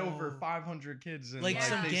he had over Oh. 500 kids, and Like like,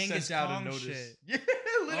 some they Genghis sent out a Khan notice. shit. Yeah,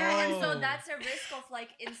 literally. Yeah, and so Oh. that's a risk of like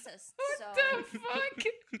incest. So What the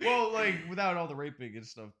fuck? Well, like without all the raping and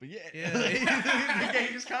stuff, but yeah, Yeah. the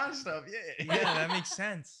Genghis Khan stuff, yeah. Yeah, that makes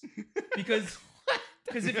sense. Because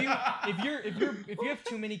if you have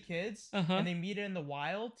too many kids Uh-huh. and they meet it in the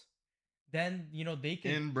wild, then you know they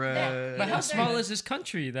can. Inbred. But Yeah, how they're- small is this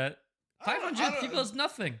country that I don't- 500 people is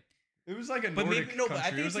nothing? It was like a But Nordic maybe no. But I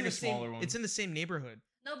country. think It was it's in like a the same. smaller one. It's in the same neighborhood.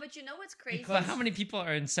 no, but you know what's crazy? But how many people are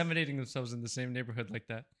inseminating themselves in the same neighborhood like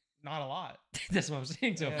that? Not a lot. That's what I'm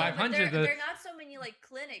saying. So Yeah. No, but 500. there are not so many like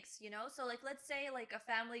clinics, you know. So like, let's say like a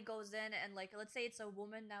family goes in and like, let's say it's a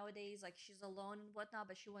woman nowadays, like she's alone and whatnot,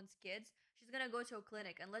 but she wants kids. She's gonna go to a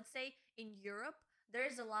clinic, and let's say in Europe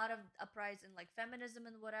there's a lot of uprise in like feminism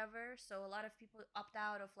and whatever. So a lot of people opt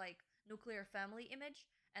out of like nuclear family image,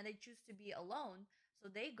 and they choose to be alone. So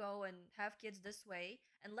they go and have kids this way.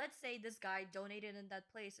 And let's say this guy donated in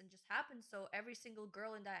that place and just happened. So every single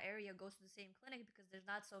girl in that area goes to the same clinic because there's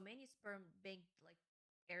not so many sperm bank like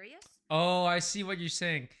areas. Oh, I see what you're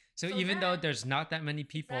saying. So, So even though that- there's not that many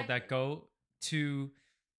people that Exactly. go to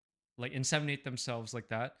like inseminate themselves like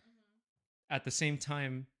that, at the same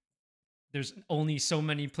time, there's only so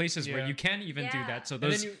many places where Yeah. you can even do Yeah. that. So And then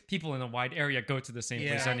those you- people in a wide area go to the same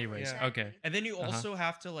place Yeah. anyways. Yeah. Okay. And then you Uh-huh. also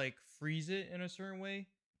have to like freeze it in a certain way.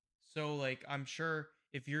 So like I'm sure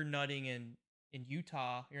if you're nutting in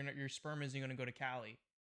Utah, your sperm isn't gonna go to Cali.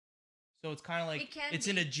 So it's kind of like It can it's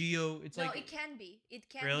in be. a geo. It's No, like it can be. It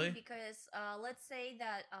can Really? be because let's say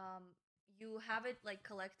that you have it like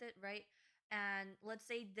collected, right? And let's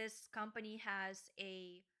say this company has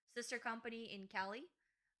a sister company in Cali.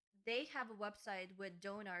 They have a website with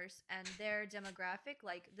donors and their demographic,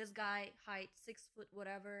 like this guy, height 6 foot,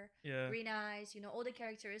 whatever, yeah. green eyes, you know, all the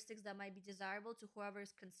characteristics that might be desirable to whoever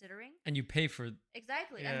is considering. And you pay for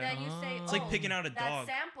Exactly. Yeah. And then you say, It's It's like "Oh, picking out a that dog.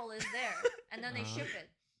 sample is there," and then they Uh-huh. ship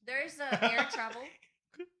it. There's air travel.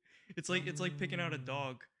 It's like picking out a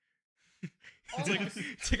dog. Almost.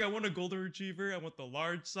 It's like I want a golden retriever. I want the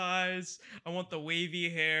large size. I want the wavy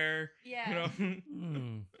hair. Yeah. You know.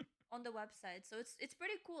 Hmm. On the website. So it's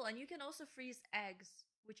pretty cool, and you can also freeze eggs,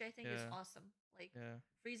 which I think is Yeah. awesome. Like Yeah.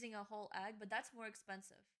 freezing a whole egg, but that's more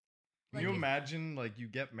expensive. Can you if- imagine, like, you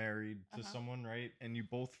get married to Uh-huh. someone, right? And you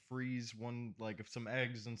both freeze one, like, of some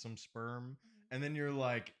eggs and some sperm, Mhm. and then you're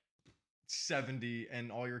like 70, and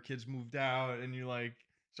all your kids moved out, and you like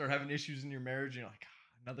start having issues in your marriage, and you're like,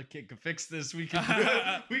 another kid could fix this. We could,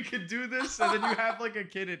 we could do this, and then you have like a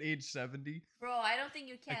kid at age 70. Bro, I don't think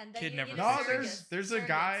you can. Then kid you never need No, a fixes surrogate. there's a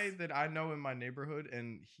guy Surrogates. that I know in my neighborhood,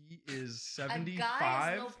 and he is A guy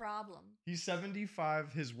 75. is no problem. He's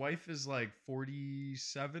 75. His wife is like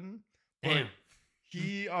 47. But Damn.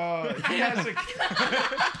 he has a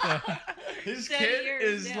his 10 kid years,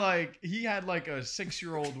 is yeah. like, he had like a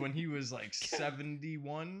 6-year-old when he was like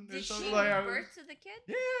 71 or Did she something. give Like, birth to the kid?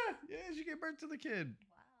 yeah, she gave birth to the kid.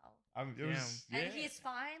 Wow. It was, And yeah. he's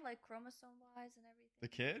fine, like chromosome wise and everything. The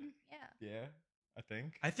kid? Yeah. Yeah, I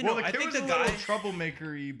think. I think- Well, no, the I kid think was the a little guy-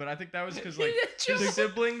 troublemaker-y, but I think that was because like Trouble- his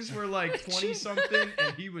siblings were like 20 something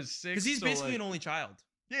and he was 6. Because he's so, basically like, an only child.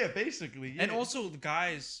 yeah, basically. Yeah. And also the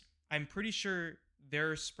guys, I'm pretty sure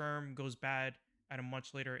their sperm goes bad at a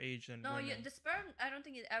much later age than No, women. the sperm. I don't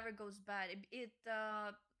think it ever goes bad.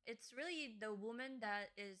 It's really the woman that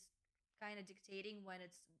is kind of dictating when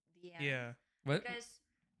it's the end. Yeah. What? Because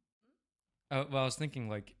Well, I was thinking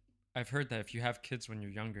like I've heard that if you have kids when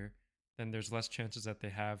you're younger, then there's less chances that they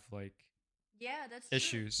have like yeah, that's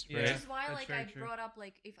issues, Yeah. right? Which is why, that's like, very I true. brought up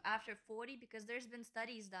like if after 40, because there's been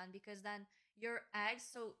studies done. Because then your eggs.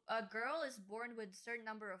 So a girl is born with a certain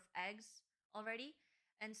number of eggs already,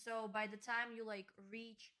 and so by the time you like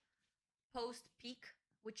reach post peak,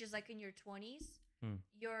 which is like in your 20s,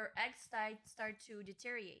 your eggs start to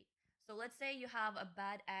deteriorate. So let's say you have a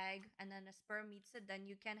bad egg and then a sperm meets it, then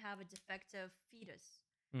you can have a defective fetus,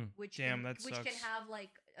 which Damn, can, that which can sucks. have like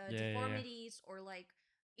Yeah, yeah, yeah. deformities or like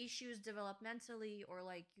issues developmentally, or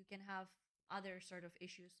like you can have other sort of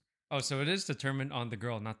issues. Oh, so it is determined on the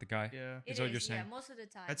girl, not the guy. Yeah. Is It what you're is, saying. yeah, most of the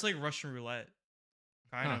time. That's like Russian roulette.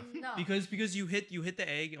 Kind Huh. of. No. Because you hit the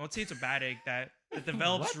egg, and let's say it's a bad egg that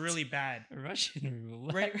develops What? really bad. Russian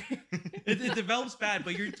roulette. Right? it develops bad,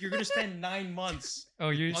 but you're gonna spend 9 months Oh,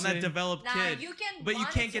 you're on saying that developed Nah, kid. you can but you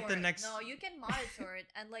can't get monitor the it. next- No, you can monitor it,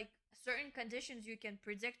 and like certain conditions you can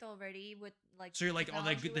predict already with like. So you're like, oh,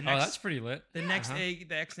 technology the with- Oh, next- that's pretty lit. The Yeah. next Uh-huh. egg,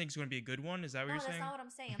 the X egg is gonna be a good one. Is that what No, you're that's saying? not what I'm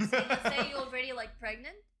saying. I'm saying, let's say you're already like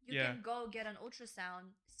pregnant. You Yeah. can go get an ultrasound,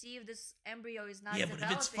 see if this embryo is not Yeah, but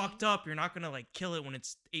developing. if it's fucked up, you're not gonna like kill it when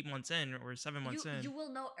it's 8 months in or 7 months in. You will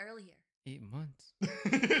know earlier. 8 months.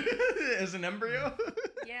 As an embryo?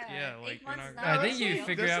 Yeah. Yeah, like, 8 you're months not is gonna- I not think you embryo.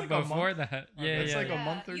 figure That's out like a before month. that. Oh, Yeah, that's yeah. like a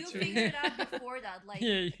month or you two. figure it out before that. Like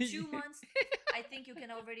Yeah, 2 months, I think you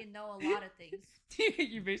can already know a lot of things.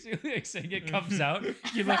 you basically like saying it comes out.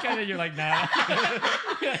 You look at it, you're like, nah.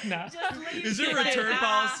 nah. Just leave Is there it a like, return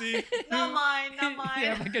policy? Not mine, not mine. You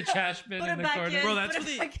have like a trash bin Put in it the back corner. in. Bro, Put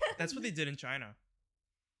it back in. that's what they did in China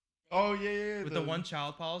Oh, yeah. with the one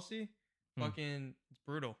child policy. Hmm. Fucking, it's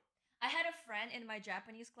brutal. I had a friend in my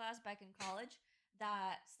Japanese class back in college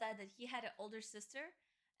that said that he had an older sister,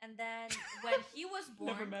 and then when he was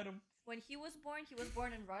born, Never met him. when he was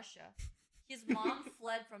born in Russia. His mom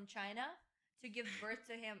fled from China to give birth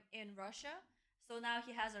to him in Russia. So now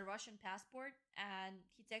he has a Russian passport, and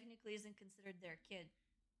he technically isn't considered their kid.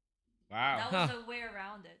 Wow. That was a way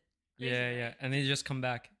around it. Crazy, Yeah, yeah. right? And they just come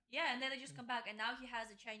back. Yeah, and then they just come back, and now he has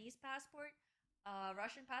a Chinese passport,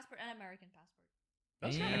 Russian passport, and American passport.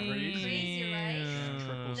 That's kind of crazy. Crazy, right? Yeah,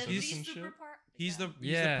 triple The He's- three citizenship. super part. He's yeah. the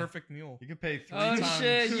Yeah. perfect mule. You could pay 3 Oh times.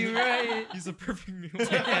 shit, you're right. He's the perfect mule.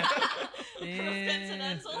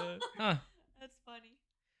 Coincidental. Huh. That's funny.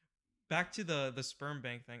 Back to the sperm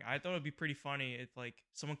bank thing. I thought it'd be pretty funny if like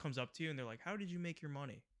someone comes up to you and they're like, "How did you make your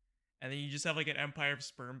money?" And then you just have like an empire of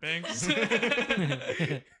sperm banks. Like,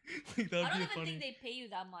 I that'd don't be even funny. think they pay you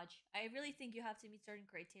that much. I really think you have to meet certain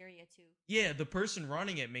criteria too. Yeah, the person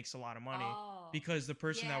running it makes a lot of money Oh. because the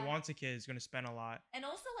person that Yeah. wants a kid is going to spend a lot. And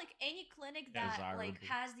also like any clinic that like Desirable.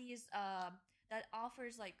 has these that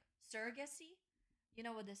offers like surrogacy. You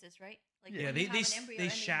know what this is, right? Like Yeah, when they you have they an s- embryo they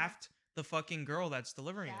and then you- shaft the fucking girl that's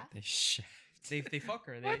delivering Shaft? They shaft. it. They fuck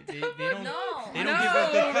her. They What they, the they don't No. they don't No, give her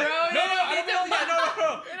a good cut. bro, No, you no, I don't don't know.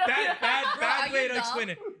 Yeah, no. No, Bad Bro, are way you to dumb? explain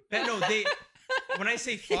it. No, they. When I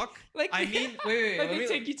say fuck, Like I mean wait. like let they me-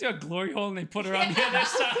 take you to a glory hole and they put her on the other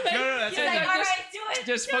side. No, that's You're what like, I all mean. right, do it.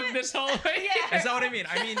 Just do fuck it." this hole right Yeah. That's not what I mean.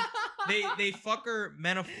 I mean they fuck her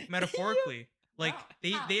metaphorically. Like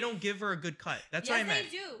How? they don't give her a good cut. That's yes, what I meant.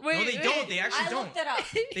 They do. Wait, No, they don't. They actually I don't. looked it up.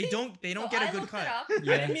 They don't So get I a good looked cut. It up.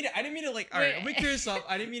 Yeah. I didn't mean to like. All right, Wait. let me clear this up.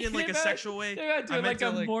 I didn't mean it in like a They're sexual way. They're gonna do I it like meant a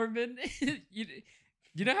to, like- Mormon.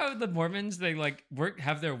 You know how the Mormons they like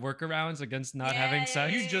have their workarounds against not Yeah, having yeah,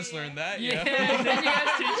 sex. You just learned that, Yeah, yeah. and then you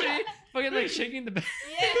guys teach me fucking like shaking the bed.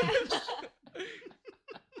 Yeah.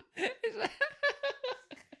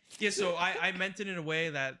 Yeah, so I meant it in a way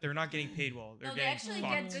that they're not getting paid well. They're No, they getting actually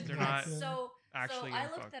fucked. get good They're cuts. not So actually I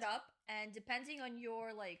getting looked fucked. it up, and depending on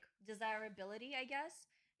your like desirability, I guess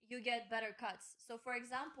you get better cuts. So for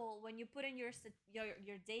example, when you put in your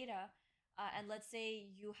data, and let's say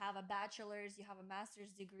you have a bachelor's, you have a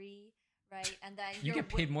master's degree, right, and then You you're get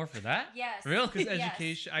paid more for that? Yes. Really? Because Yes.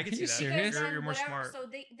 education, I can Are see you that. serious? Because then You're more whatever- smart. So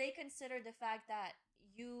they consider the fact that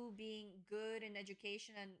you being good in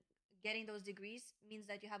education and getting those degrees means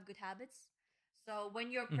that you have good habits. So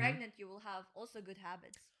when you're Mhm. pregnant, you will have also good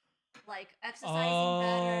habits, like exercising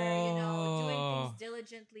better, doing Oh. things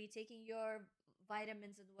diligently, taking your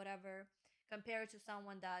vitamins and whatever, compared to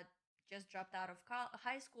someone that just dropped out of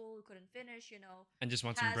high school, couldn't finish, And just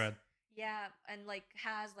want some has bread. yeah, and like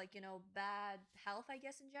has like bad health, I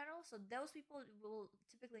guess, in general. So those people will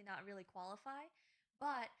typically not really qualify.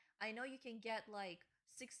 But I know you can get like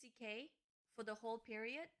 60K for the whole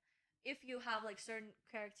period if you have like certain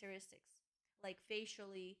characteristics, like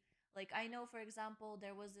facially. Like I know, for example,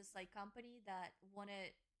 there was this like company that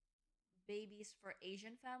wanted babies for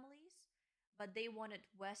Asian families, but they wanted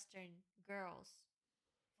Western girls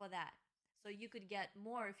for that. So you could get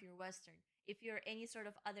more if you're Western. If you're any sort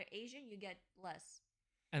of other Asian, you get less.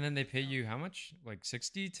 And then they pay So you how much? Like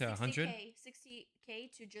 60 to 100?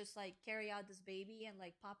 60K to just like carry out this baby and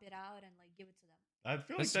like pop it out and like give it to them. I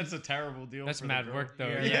feel That's- like that's a terrible deal. that's for mad the girl. work, though.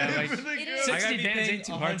 Yeah, like, for the It girl. is. 60 gotta be bands paying ain't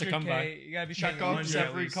too hard to come by. 100K. You gotta be Check paying ups 100 at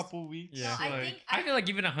every least. couple weeks. Yeah. No, like, I feel like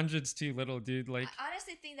even 100's too little, dude. Like, I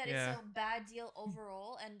honestly think that Yeah. it's a bad deal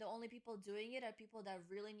overall, and the only people doing it are people that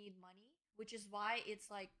really need money, which is why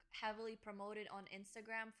it's like heavily promoted on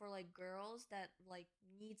Instagram for like girls that like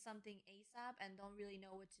need something ASAP and don't really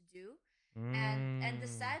know what to do. And the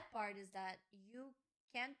sad part is that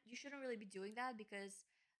you shouldn't really be doing that because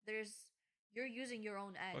you're using your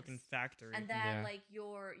own eggs. Fucking factory. And then Yeah. like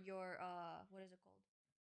your what is it called?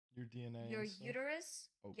 your DNA. Your and stuff. uterus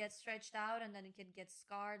Oh. gets stretched out and then it can get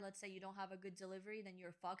scarred. Let's say you don't have a good delivery, then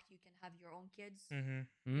you're fucked. You can have your own kids.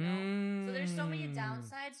 Mm-hmm. So there's so many Mm.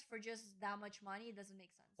 downsides for just that much money. It doesn't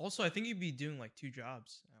make sense. Also, I think you'd be doing like 2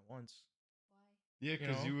 jobs at once. Why? Yeah,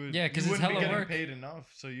 because know? you would. Yeah, 'cause you it's wouldn't be hella getting work. paid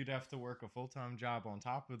enough, so you'd have to work a full-time job on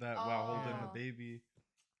top of that while holding the Oh. baby,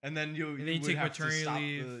 and then you then you you would take have to maternity stop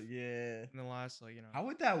leave. yeah. In the last, like, How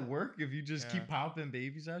would that work if you just keep Yeah. popping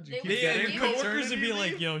babies out? You They keep would- Yeah, getting they your would- coworkers would be maternity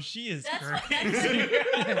like, leave? "Yo, she is That's crazy." what,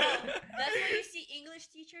 that's why you see English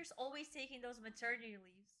teachers always taking those maternity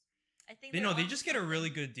leaves. I think They they're know they onto just get a something. really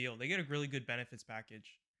good deal. They get a really good benefits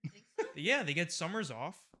package. Think so? Yeah, they get summers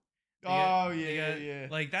off. They Oh get- yeah, they yeah, get- yeah.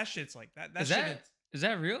 Like that shit's like that. That Is shit that is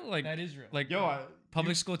that real? Like, that is real. like Yo,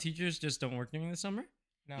 public school teachers just don't work during the summer?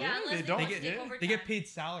 no, Yeah, unless they they, don't. want They to get- take yeah. overtime. they get paid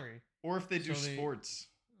salary. or if they do so they- sports,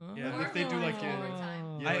 Yeah. if they do like Or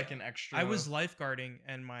overtime. yeah, I- like an extra. I was lifeguarding,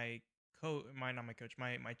 and my not my coach,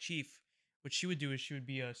 my chief. What she would do is she would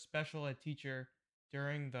be a special ed teacher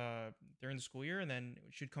during the school year, and then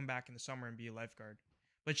she'd come back in the summer and be a lifeguard.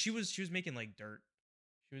 But she was making like dirt.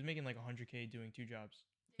 She was making like 100K doing 2 jobs.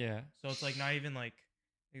 Yeah. So it's like not even like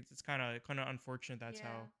it's kind of unfortunate. That's Yeah.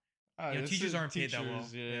 how this teachers is aren't paid that well.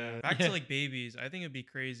 teachers, Yeah. Back Yeah. to like babies, I think it'd be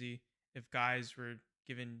crazy if guys were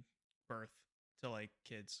given birth to like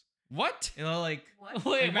kids. What? You know, like What?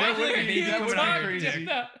 Wait, Like, why what would would a you baby even coming out talk of your like dick?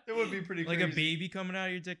 that? It would be pretty like crazy. a baby coming out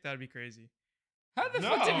of your dick. That'd be crazy. How the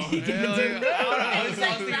No. fuck did he Yeah, get like, to I don't know. that? It's I like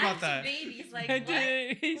was thinking back about to that. babies. Like I what?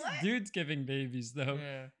 did. He's What? dudes giving babies though.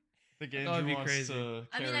 Yeah. I think That would Andrew be wants crazy. to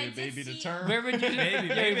I carry mean, I a did baby to see- term. Where would you Maybe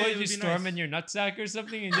yeah, it would would you be storm nice. in your nutsack or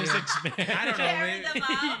something and just Yeah. expand? I don't know, Carry man. them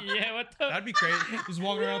out. Yeah, what the That'd be crazy. Just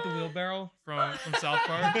walking around with the wheelbarrow from South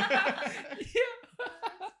Park. Yeah.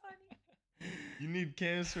 That's funny. You need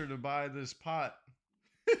cancer to buy this pot.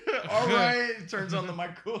 All right, it turns on the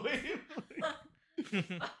microwave.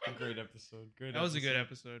 A great episode. Great. That was a good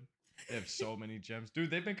episode. They have so many gems, dude.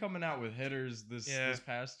 They've been coming out with hitters this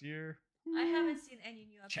past year. I haven't seen any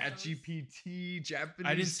new episodes. ChatGPT,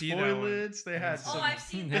 Japanese see that one. toilets. They had Oh, some. I've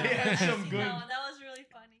seen They that. had I've some seen good- that one. That was really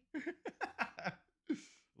funny.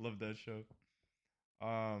 Love that show.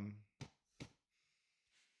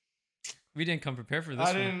 We didn't come prepared for this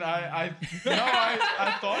I one. didn't.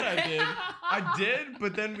 I thought I did. I did,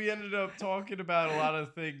 but then we ended up talking about a lot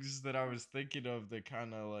of things that I was thinking of that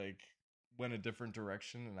kind of like went a different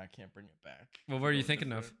direction, and I can't bring it back. What were you Go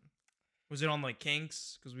thinking of? different. Was it on like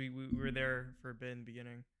Kinks? Because we were there for a bit in the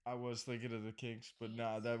beginning. I was thinking of the Kinks, but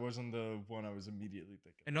nah, that wasn't the one I was immediately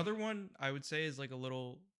thinking. Another one I would say is like a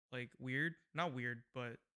little like weird, not weird,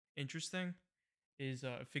 but interesting, is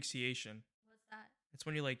asphyxiation. What's that? It's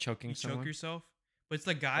when you like Choking you choke someone? yourself. But it's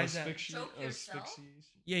the guys that Choke yourself? Asphyxiation?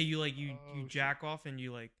 yeah, you like you Oh, shit. jack off and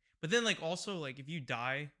you like. But then like also like if you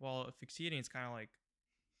die while asphyxiating, it's kind of like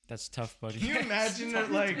That's tough, buddy. Can you imagine it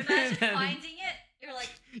like? Imagine finding it. You're like,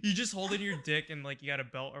 you just holding your dick and like you got a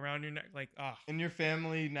belt around your neck, like ah. And your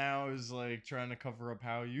family now is like trying to cover up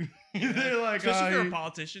how you. They're like, Especially if you're "Ah, a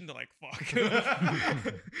politician, they're like, fuck.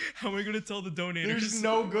 How am I gonna tell the donators? there's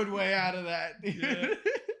no good way out of that. Yeah.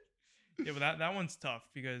 Yeah, but that one's tough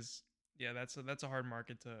because yeah, that's a hard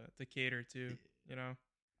market to cater to, you know.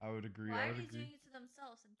 I would agree. why I are would they agree. doing it to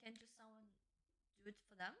themselves and can't just someone do it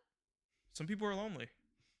for them? Some people are lonely.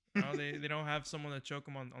 You know, they don't have someone to choke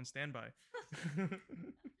them on standby.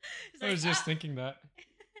 It's I was like, just "Ah." thinking that.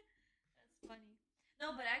 That's funny.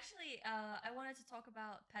 No, but actually, I wanted to talk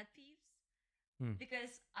about pet peeves.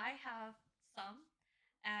 because I have some,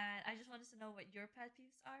 and I just wanted to know what your pet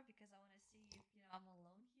peeves are because I want to see if I'm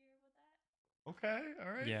alone here with that. Okay,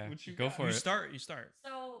 all right. Yeah, what you go got? for You it. start. You start.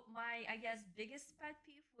 So my, I guess, biggest pet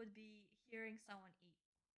peeve would be hearing someone eat.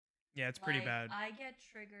 Yeah, it's pretty Like, bad. I get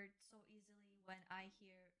triggered so easily when I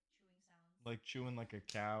hear chewing sounds. Like chewing like a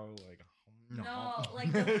cow, like No,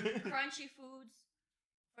 like the crunchy foods.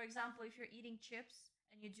 For example, if you're eating chips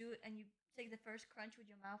and you take the first crunch with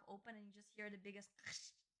your mouth open and you just hear the biggest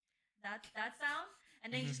that sound,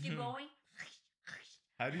 and then you just keep going.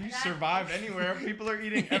 How do you That- survive anywhere? People are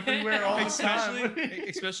eating everywhere all the especially, time.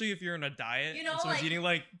 especially if you're in a diet. You know, and someone's like- eating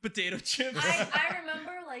like potato chips. I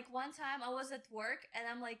remember like one time I was at work and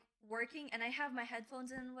I'm like working and I have my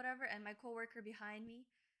headphones in and whatever, and my coworker behind me,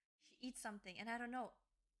 she eats something and I don't know,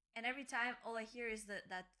 and every time all I hear is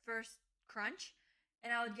that first crunch,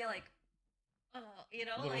 and I would get like, A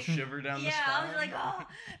little like shiver down the yeah, spine. I was like, oh,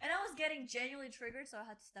 and I was getting genuinely triggered, so I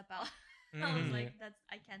had to step out. I was Mhm. like,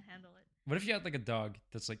 I can't handle it. What if you had like a dog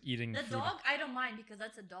that's like eating The food? dog, I don't mind because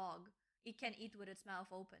that's a dog. It can eat with its mouth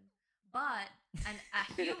open. But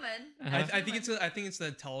a human, Uh-huh. I think it's the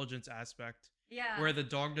intelligence aspect yeah, where the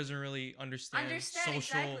dog doesn't really understand social.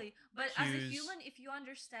 exactly. But as a cues. human, if you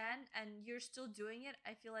understand and you're still doing it,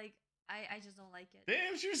 I feel like I just don't like it.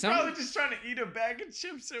 Damn, she was Some- probably just trying to eat a bag of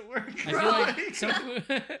chips at work. I bro. feel like some food.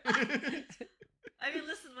 I mean,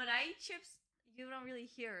 listen, when I eat chips, you don't really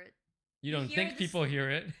hear it. You don't hear think this- people hear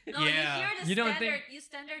it? No, Yeah. you hear the You don't standard, think-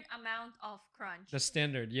 standard amount of crunch. The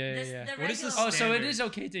standard, yeah, This- yeah. the What is the regular- Oh, so it standard? is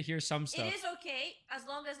okay to hear some stuff. It is okay as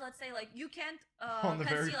long as, let's say, like, you can't On the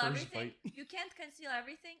very conceal first everything. bite. You can't conceal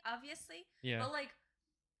everything, obviously. Yeah. But like,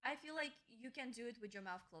 I feel like you can do it with your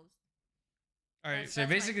mouth closed. All right. So That's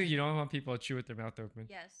my basically, thing. you don't want people to chew with their mouth open.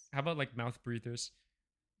 Yes. How about like mouth breathers?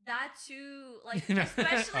 That too, like No.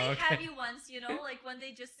 especially Oh, okay. heavy ones, like when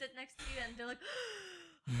they just sit next to you and they're like,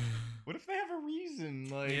 What if they have a reason?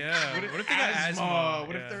 Like, Yeah, What if, what if they got asthma?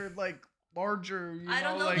 What Yeah. if they're like larger? I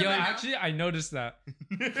don't know Like, Yo, them enough. actually, I noticed that.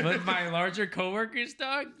 But my larger coworkers,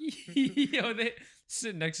 dog, they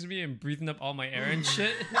sit next to me and breathing up all my air and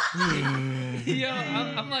shit. Yo,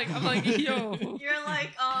 I'm like, yo. you're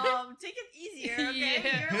like, take it easier, okay?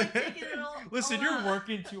 Yeah. You're like taking it all. Listen, all you're out.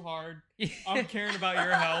 working too hard. I'm caring about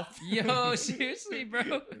your health. Yo, seriously, bro.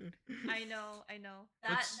 I know.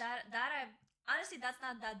 That What's- I honestly, that's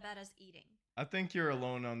not that bad as eating. I think you're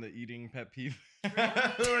alone on the eating pet peeve.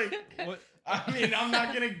 Really? like, What? I mean, I'm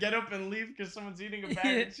not gonna get up and leave because someone's eating a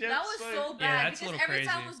bag of chips. That was like, so bad Yeah, that's a because little every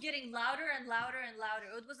time crazy. it was getting louder and louder and louder.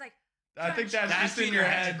 It was like, I think that's, That's just in in your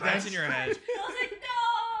your head. head. That's in your head. I was like,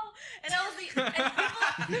 no! And I was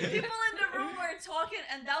people in the room were talking,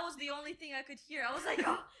 and that was the only thing I could hear. I was like,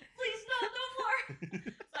 oh, please, no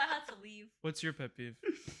more. So I had to leave. What's your pet peeve?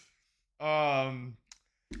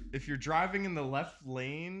 If you're driving in the left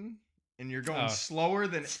lane and you're going Oh. slower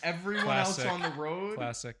than everyone Classic. else on the road,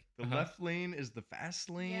 Classic. the Uh-huh. left lane is the fast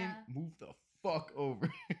lane. Yeah. Move the fuck over.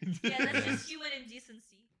 Yeah, that's just human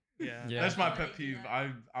indecency. Yeah. Yeah. That's my Why pet they do peeve.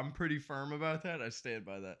 that. I'm pretty firm about that. I stand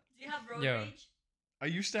by that. Do you have road Yo. rage? I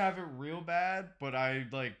used to have it real bad, but I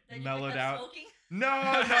like Then you mellowed picked up out. smoking?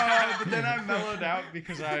 No, but then I mellowed out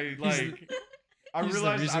because I like. I He's the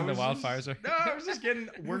realized reason I the was wildfires just, are- No, I was just getting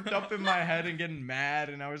worked up in my head and getting mad,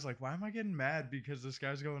 and I was like, "Why am I getting mad? Because this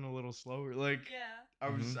guy's going a little slower." Like, Yeah. I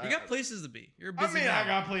was. Mhm. I, You got places to be. You're a I busy mean, guy. I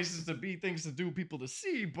got places to be, things to do, people to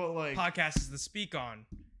see, but like, Podcast is to speak on.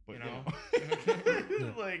 but, you you know.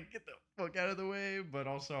 know, like get the fuck out of the way. But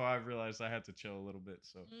also, I realized I had to chill a little bit,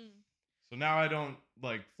 so now I don't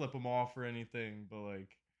like flip them off or anything, but like,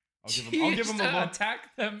 I'll give them Used a to look.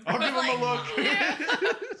 Attack them. I'll give them a look. Yeah.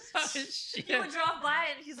 Oh, He shit. would drop by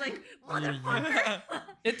and he's like, motherfucker.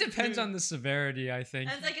 It depends on the severity, I think.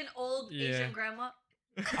 And it's like an old Yeah. Asian grandma.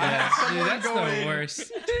 I Yeah, had dude, someone that's go the in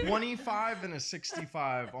worst. 25 and a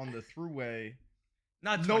 65 on the throughway.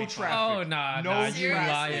 Not No 25. traffic. Oh nah, No nah, you Seriously?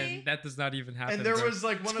 lying. That does not even happen. And there bro. was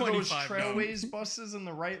like one of those 25 now. trailways buses in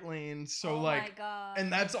the right lane. So oh like, my god.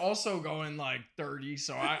 and that's also going like 30.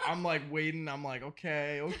 So I'm like waiting. I'm like,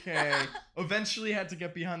 okay. Eventually had to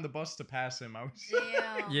get behind the bus to pass him. I was Damn. yeah,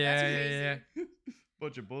 that's yeah, crazy. yeah.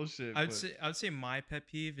 bunch of bullshit. I'd but- say my pet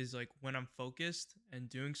peeve is like when I'm focused and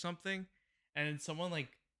doing something, and then someone like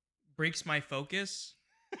breaks my focus,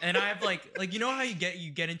 and I have like you know how you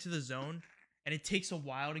get into the zone, and it takes a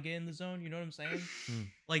while to get in the zone. You know what I'm saying? Hmm.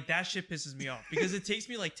 Like that shit pisses me off because it takes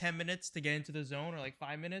me like 10 minutes to get into the zone or like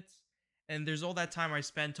 5 minutes, and there's all that time I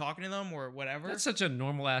spend talking to them or whatever. That's such a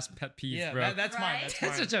normal ass pet peeve, yeah, bro. that's mine. Right? That's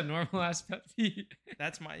That's mine. such a normal ass pet peeve.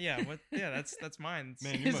 That's my yeah. What? Yeah, that's mine.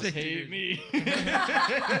 Man, you It's must like, hate dude. me.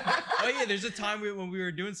 Oh yeah, there's a time when we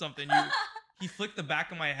were doing something. He flicked the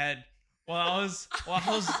back of my head while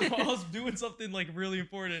I was doing something like really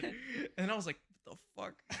important, and I was like, "What the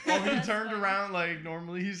fuck?" Oh, he That's turned funny. around like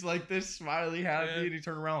normally he's like this smiley happy, Yeah. and he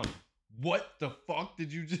turned around like, "What the fuck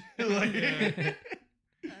did you just like?" Yeah.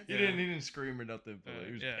 He didn't scream or nothing, but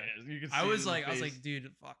he was Yeah. pissed. You could see I it was in his like, face. dude,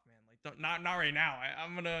 fuck, man, like, not right now.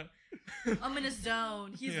 I'm gonna. I'm in a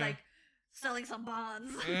zone. He's Yeah. like selling some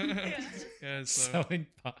bonds. Yeah. So, Selling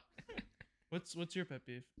pot. what's your pet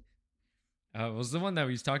peeve? Was the one that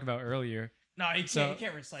we talked about earlier. No, you So-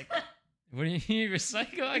 can't recycle. What do you mean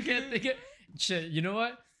recycle? I can't think of shit. You know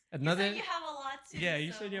what? Another. You have a lot too. Yeah,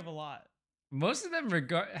 you so- said you have a lot. Most of them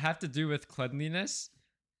have to do with cleanliness.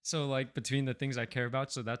 So like between the things I care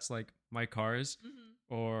about, so that's like my cars Mhm.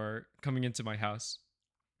 or coming into my house,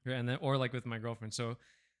 right? And then or like with my girlfriend. So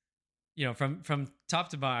you know, from top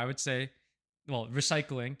to bottom, I would say, well,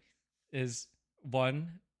 recycling is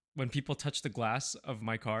one when people touch the glass of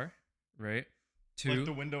my car, right? Two, Like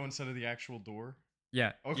the window instead of the actual door.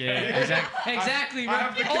 yeah, Okay. yeah, exactly. I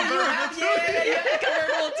have the oh, you have, convertible too. yeah, the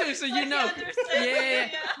convertible too. So you Like, know, you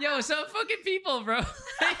understand. yeah. Yo, some fucking people, bro.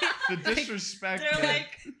 The disrespect. They're man.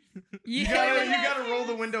 like, you yeah, gotta roll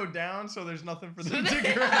the window down so there's nothing for So them they-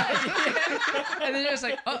 to grab. and then it's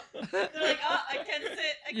like, oh. they're like, oh, I can't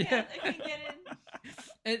sit. I can't get in.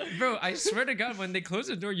 And bro, I swear to God, when they close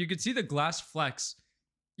the door, you could see the glass flex.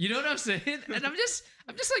 You know what I'm saying? And I'm just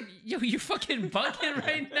like, yo, you fucking bugging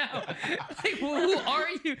right now. Like, who are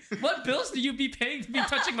you? What bills do you be paying to be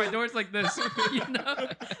touching my doors like this? You know?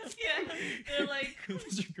 Yeah, they're like,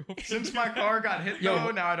 Since my car got hit Yo,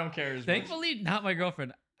 though, now I don't care as much. Thankfully, not my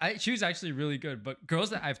girlfriend. She was actually really good, but girls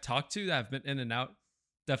that I've talked to that have been in and out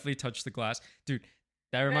definitely touch the glass. Dude,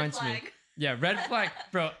 that reminds red me. flag. Yeah, red flag.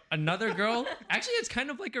 Bro, another girl. Actually, it's kind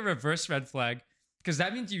of like a reverse red flag because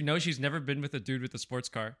that means you know she's never been with a dude with a sports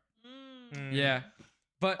car. Mm. Yeah.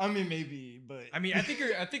 But I mean, maybe, but I mean, I think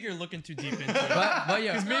you're looking too deep into it. but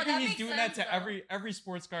yeah. Because No, maybe that he's makes doing sense, that to though. every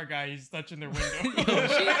sports car guy he's touching their window.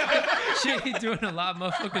 Yo, she doing a lot,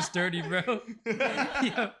 motherfuckers dirty, bro.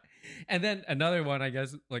 Yo. And then another one, I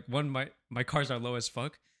guess, like my cars are low as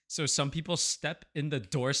fuck. So some people step in the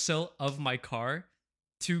door sill of my car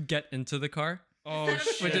to get into the car. Oh Instead of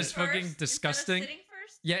shit! Which is sitting fucking first- disgusting. Instead of sitting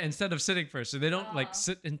first? Yeah, instead of sitting first. So they don't like Ah.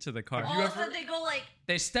 sit into the car. Have Oh, you so ever- they go like,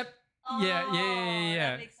 They step. oh, Yeah.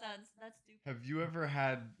 That makes sense. That's stupid. have you ever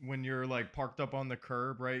had when you're like parked up on the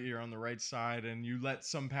curb, right? You're on the right side, and you let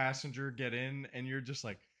some passenger get in, and you're just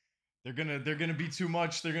like, they're gonna be too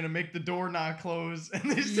much. They're gonna make the door not close, and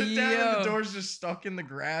they sit down, and Yo. the door's just stuck in the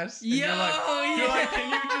grass. And Yo, you're like, can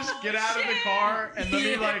you just get out of the car and let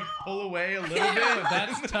me Yeah. like pull away a little Yo, bit?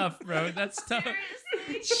 that's tough, bro. That's tough.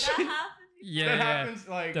 Seriously? That happened? Yeah, That yeah. happens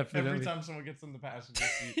like definitely. every time someone gets in the passenger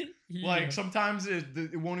seat. Yeah. Like sometimes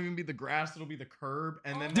it won't even be the grass; it'll be the curb,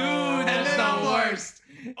 and then Dude, and that's then the I'm like, worst.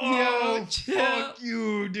 oh, Yo, chill. fuck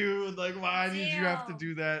you, dude! Like, why did you have to Damn.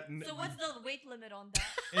 do that? And So what's the weight limit on that?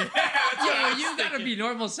 Yo, you gotta be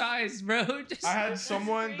normal size, bro. Just... I had That's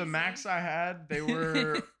someone, the crazy. max I had, they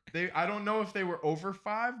were I don't know if they were over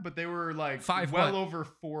 5, but they were like Five well what? over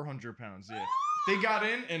 400 pounds. Yeah, they got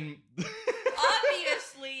in and.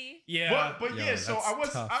 Obviously. Yeah. But Yo, yeah, so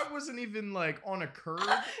that's tough. I wasn't even like on a curb.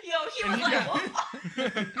 Yo, he And was he like, got-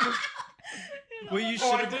 what? Well, you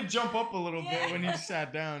Oh, I should've- did jump up a little Yeah. bit when he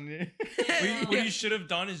sat down. Yeah. What you should have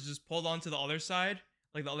done is just pulled onto the other side,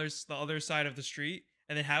 like the other side of the street,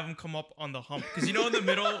 and then have him come up on the hump. Because you know, in the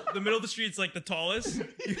middle of the street, it's like the tallest.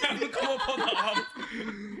 You have him come up on the hump.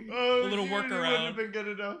 Oh, A little dude, It wouldn't workaround. have been good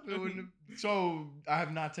enough. It wouldn't have... So I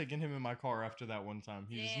have not taken him in my car after that one time.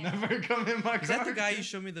 He's Damn. never come in my car. Is that the guy you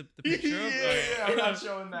showed me the Yeah, picture of? yeah, I'm not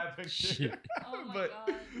showing that picture. Shit. Oh my but,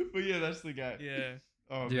 God. but yeah, that's the guy. Yeah.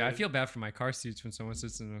 Oh, Dude, I man. feel bad for my car seats when someone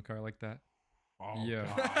sits in a car like that. Oh, Yeah.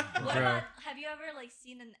 God, What Bro. about, have you ever like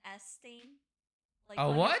seen an S stain? Like A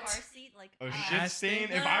on what? Your car seat? Like A uh, shit ass stain?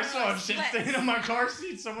 stain? If No, I no, saw no, a shit sweat. stain on my car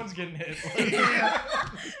seat, someone's getting hit.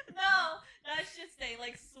 No, not shit stain,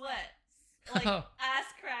 like sweat. Like Oh. ass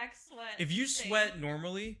crack sweat. If you stain. sweat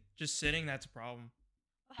normally, just sitting, that's a problem.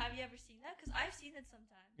 Have you ever seen that? Because I've seen it sometimes.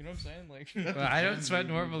 You know what I'm saying? Like, That's Well, I don't the sweat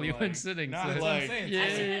gym, normally but, when like, sitting. not So That's what I'm like- saying. Yeah,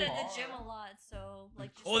 I've seen yeah, it yeah. at the gym a lot, so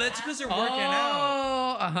like. Just Oh, that's because they're ass- working out.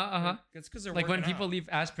 Oh, uh-huh. That's because they're Like when working people out. leave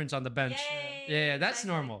ass prints on the bench. Yeah, Yeah, that's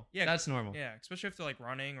exactly. normal. Yeah. That's normal. Yeah, especially if they're like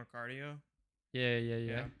running or cardio. Yeah.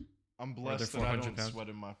 Yeah. I'm Or they're blessed that I 400 don't pounds. sweat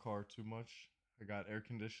in my car too much. I got air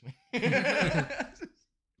conditioning. You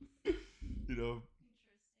know, Interesting.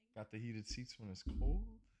 got the heated seats when it's cold.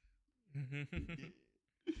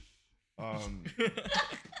 Um,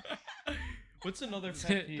 What's another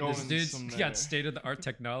pet peeve? Going This dude's some there. got state of the art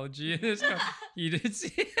technology in his car. He did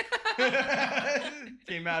see.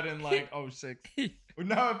 came out in like 06. No,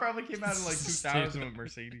 No, it probably came out in like Stupid. 2000 with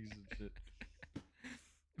Mercedes and shit.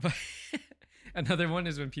 But another one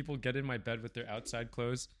is when people get in my bed with their outside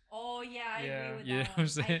clothes. Oh yeah, I Yeah. agree with You know that what I'm one.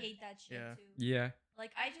 I saying? hate that shit Yeah. too. Yeah.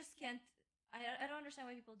 Like I just can't. I don't understand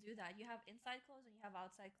why people do that. You have inside clothes and you have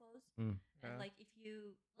outside clothes. And Yeah. like if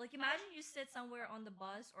you like imagine you sit somewhere on the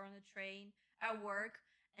bus or on the train at work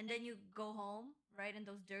and then you go home, right, in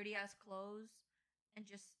those dirty ass clothes and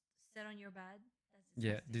just sit on your bed. That's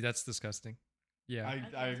Yeah, disgusting. dude, that's disgusting. Yeah. I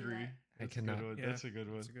can't do agree. that. I That's a cannot. good one. Yeah, That's a good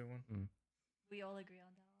one. That's a good one. We all agree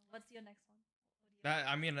on that one. What's your next one? What do you That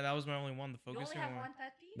I mean, that was my only one. The you only focusing have one. one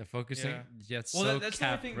pet peeve? The focusing. Yeah. Yeah, it's Well, so that's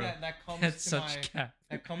cap, the only thing bro. that comes That's to such my cap.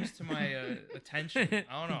 that comes to my attention.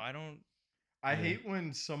 I don't know. I don't. I Yeah. hate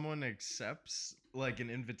when someone accepts like an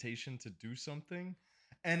invitation to do something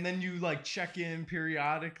and then you like check in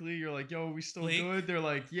periodically. You're like, yo, we still Blake? good? They're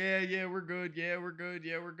like, yeah, we're good. Yeah, we're good.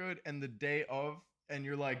 Yeah, we're good. And the day of, and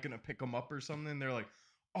you're like gonna pick them up or something. They're like,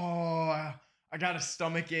 oh, I got a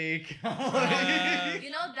stomach ache. You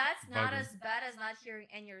know, that's not Bugging. as bad as not hearing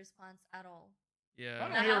any response at all. I Yeah.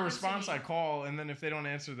 don't That hear a happens to response. me. I call, and then if they don't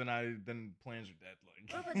answer, then plans are dead.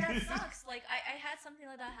 Bro, Like, but that sucks. Like I had something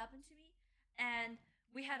like that happen to me, and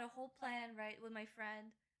we had a whole plan right with my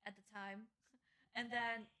friend at the time, and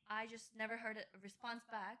then I just never heard a response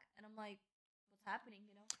back, and I'm like, what's happening?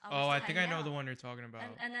 You know? was Oh, still I think I hanging know the out. one you're talking about.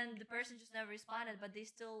 And then the person just never responded, but they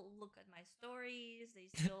still look at my stories. They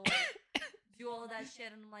still like do all that shit,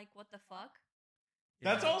 and I'm like, what the fuck?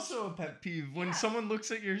 that's Yeah. also a pet peeve when Yeah. someone looks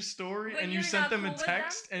at your story When and you you're sent not them a cool with them?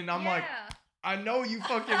 text, and I'm like, Yeah. I know you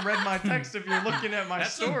fucking read my text if you're looking at my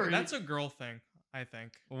that's story. that's a girl thing, I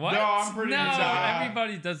think. What? No, I'm pretty No, sure.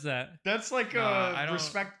 everybody does that. That's like Nah, I a don't-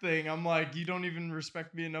 respect thing. I'm like, you don't even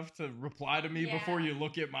respect me enough to reply to me before Yeah. you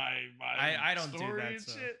look at my I don't do story that, and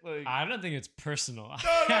so. shit. Like, I don't think it's personal. no,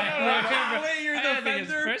 no. Wait, you're I the don't think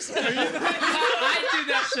it's offender? personal. Are you the- I do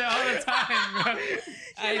that shit all the time, bro.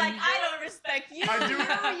 He's like, I don't respect you. I do- Screw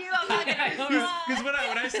you. I'm not I gonna don't respond. Because when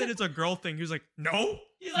I said it's a girl thing, he was like, no.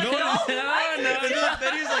 He's like, No, no, no, what? no. And then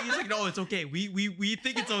he's like, no, it's okay. We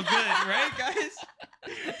think it's all good, right, guys?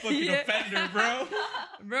 Fucking Yeah. offender, bro.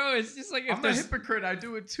 Bro, it's just like if I'm a there's hypocrite. I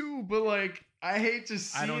do it too, but like, I hate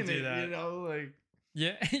just I seeing don't do it. that. You know, like,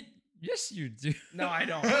 yeah, yes you do. No, I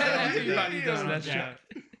don't. I I don't don't do do that. Everybody does I don't that do shit. that.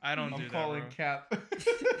 I don't do I'm that, calling bro. cap.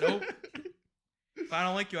 Nope. If I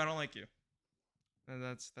don't like you, I don't like you. And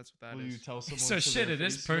that's what that Will is. you tell someone? So to shit, their it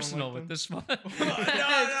is face you don't personal like with them? this one.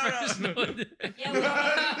 No.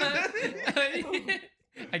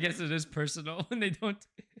 I guess it is personal when they don't.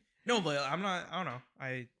 No, but I'm not. I don't know.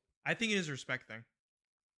 I think it is a respect thing.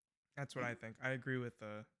 That's what I think. I agree with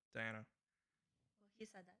Diana. He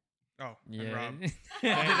said that. Oh, and Rob.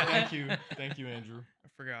 Thank you, Andrew. I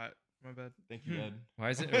forgot. My bad. Thank you, Ed. Why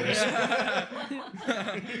is it? A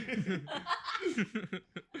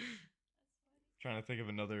Trying to think of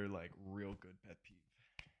another like real good pet peeve.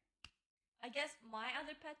 I guess my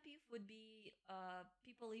other pet peeve would be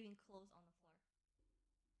people leaving clothes on the floor.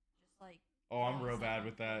 Just like Oh, I'm Oh, real so bad on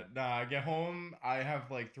with the floor. that. Nah, I get home, I have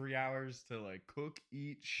like 3 hours to like cook,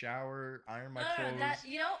 eat, shower, iron my clothes. that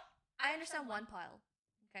you know, I understand one pile.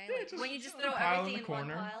 Okay, Yeah, like just when you just put a throw pile in everything the in one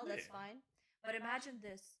corner. pile, that's Yeah. fine. But imagine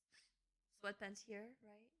this: sweatpants here,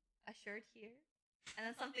 right? A shirt here, and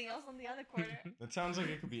then something else on the other corner. That sounds like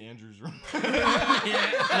it could be Andrew's room. that,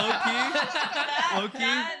 Low-key?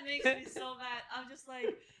 that makes me so mad. I'm just like,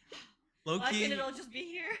 Low why key. can't it all just be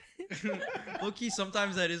here? Low key.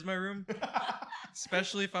 Sometimes that is my room,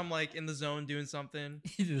 especially if I'm like in the zone doing something.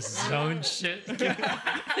 This zone shit. I'm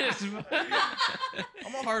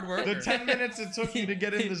a hard worker. The 10 minutes it took you to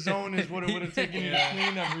get in the zone is what it would have taken you to Yeah.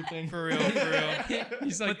 clean everything. For real, for real.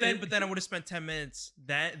 He's like, But then I would have spent 10 minutes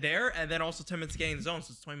there, and then also 10 minutes getting in the zone,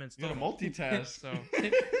 so it's 20 minutes You gotta total. multitask. So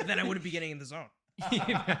but then I wouldn't be getting in the zone.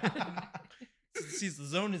 See, the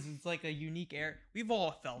zone it's like a unique air. We've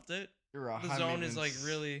all felt it. You're a The high zone is like maintenance-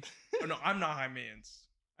 really. Oh no, I'm not high maintenance.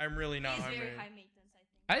 I'm really not He's high very maintenance. high maintenance, I think.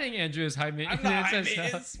 I think Andrew is high maintenance. I'm not high as hell.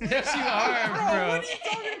 maintenance. Yes, you are, Bro, bro. what are you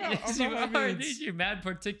talking about? Yes, I'm you not high are. maintenance. Dude, you're mad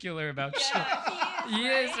particular about shit. Yeah, he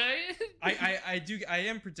is. Yes, right? right? I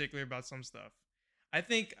am particular about some stuff. I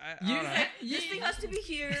think I You- don't know. This thing has to be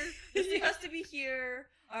here. This thing has to be here.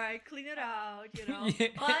 All right, clean it out, you know. Yeah.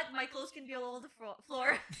 But my clothes can be all over the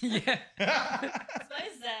floor. Yeah. It's my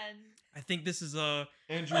zen. I think this is a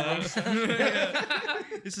Andrew uh, roast.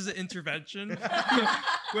 this is an intervention.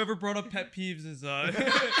 Whoever brought up pet peeves is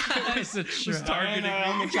It's a was trap. targeting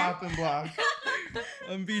Diana on the me. chopping block.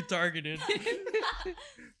 I'm being targeted.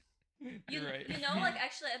 You, You're right. you know, like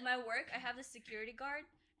actually at my work, I have this security guard,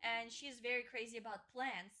 and she's very crazy about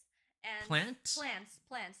plants. And Plants?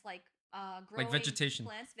 Plants, like growing vegetation.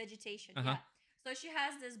 Plants, vegetation. Uh-huh. Yeah. So she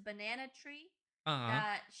has this banana tree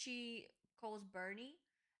that she calls Bernie,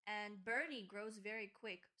 and Bernie grows very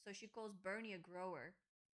quick, so she calls Bernie a grower.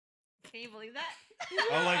 Can you believe that?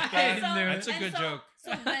 I like that. And so- That's a and good so- joke.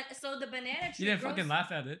 So the banana tree. You didn't grows- fucking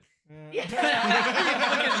laugh at it. Yeah.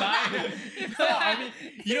 Fucking lied. No, I mean,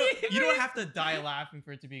 you don't have to die laughing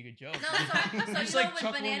for it to be a good joke. No, so Just you know like with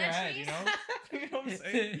chuckle in your banana head, trees, you know? You know what I'm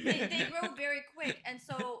saying? they grow very quick, and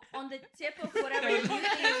so on the tip of whatever you think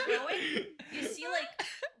is growing, you see like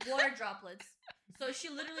water droplets. So she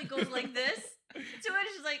literally goes like this to it. And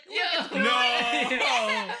she's like, look, it's growing.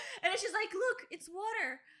 No. And then she's like, look, it's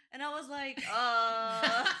water. And I was like, She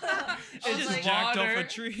I was just like, jacked off a water.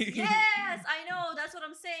 tree. yes, I know. That's what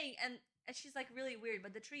I'm saying. And she's like really weird,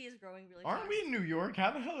 but the tree is growing really Aren't fast. we in New York?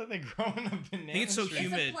 How the hell are they growing a banana? it's so tree? It's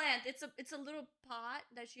humid. a plant. It's a little pot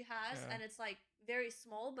that she has, Yeah. and it's like very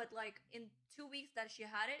small. But like in 2 weeks that she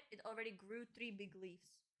had it, it already grew 3 big leaves.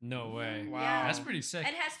 No way. Wow. Yeah. That's pretty sick.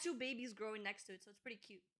 And it has 2 babies growing next to it, so it's pretty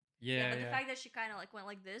cute. Yeah, but yeah. the fact that she kind of like went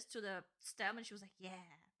like this to the stem, and she was like, "Yeah,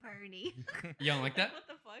 Bernie." You don't like that? What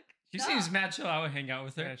the fuck? She No. seems mad chill. I would hang out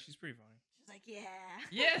with her. Yeah, she's pretty funny. She's like, "Yeah."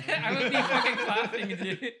 Yeah, I would be fucking clapping with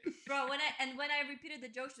you. Bro, when I repeated the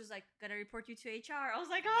joke, she was like, "Gonna report you to HR." I was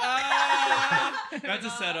like, "Oh." Ah, that's a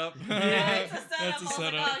setup. Yeah, it's a setup. That's a I was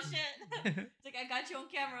setup. like, "Oh shit!" It's like I got you on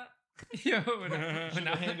camera. Yo, when Should I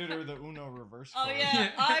have handed her the Uno reverse. Oh card. yeah,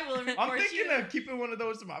 I will report I'm thinking you. of keeping one of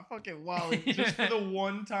those in my fucking wallet just for the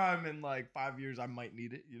one time in like 5 years I might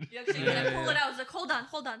need it. You know? You're actually Yeah, gonna pull yeah. it out. I was like, "Hold on,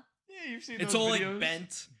 hold on." Yeah, you've seen It's those all videos like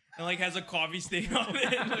bent and like has a coffee stain on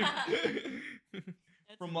it. Like,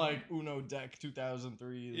 from like Uno Deck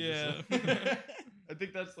 2003. Yeah. I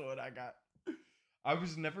think that's the one I got. I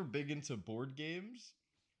was never big into board games,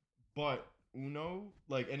 but Uno,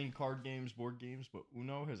 like any card games, board games, but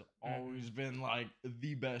Uno has always been like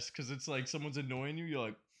the best because it's like someone's annoying you. You're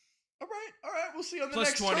like, all right, we'll see you on the Plus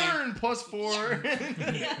next 20. turn. Plus 4.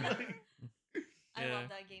 Yeah. I Yeah. love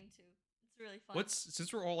that game too. It's really fun.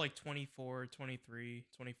 since we're all like 24, 23,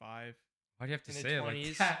 25. Why do you have to In the say it like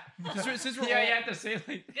 20s. that? Since we're yeah, all- you have to say it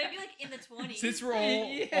like It's gonna be like in the 20s. Since we're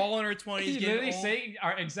all in our 20s, He's getting literally old, saying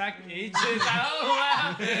our exact ages. Oh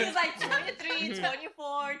wow! He's like 23,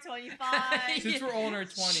 24, 25. since we're all in our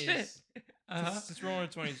 20s, Shit. Uh-huh. since we're all in our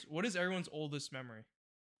 20s, what is everyone's oldest memory?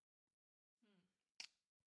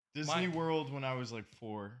 Disney Mine. World when I was like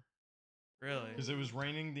 4. Really? Because it was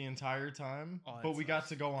raining the entire time, Oh, but that's we got nice.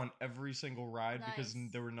 to go on every single ride because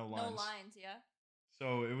Nice. there were no No lines. lines, yeah.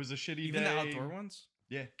 So it was a shitty Even day. the outdoor ones?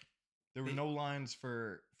 Yeah, there were They- no lines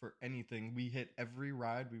for anything. We hit every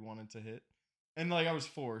ride we wanted to hit, and like I was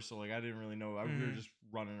 4, so like I didn't really know. We were Mhm. just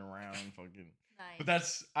running around, fucking. Nice.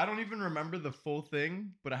 But I don't even remember the full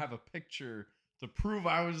thing, but I have a picture to prove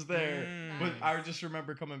I was there. Mm. But Nice. I just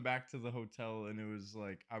remember coming back to the hotel and it was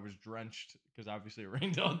like I was drenched because obviously it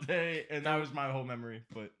rained all day, and that was my whole memory.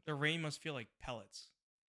 But The rain must feel like pellets.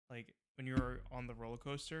 Like when you were on the roller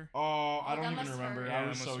coaster. I that don't even must remember. hurt. Yeah, I that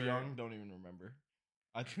was must so hurt. young, don't even remember.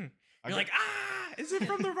 I You're got- like, is it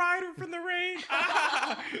from the ride or from the rain?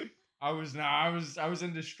 Ah! I was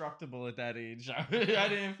indestructible at that age. I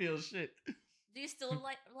didn't feel shit. Do you still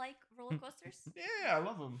like roller coasters? Yeah, I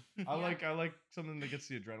love them. I Yeah. like something that gets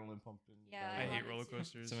the adrenaline pumping. you Yeah, know? I love hate it roller too.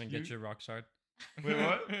 coasters. Something You- gets you rocks hard. Wait,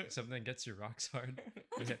 what? Something gets you rocks hard.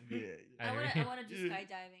 Yeah, I want agree. to do Yeah.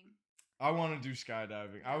 skydiving. I want to do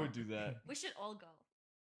skydiving. I would do that. We should all go.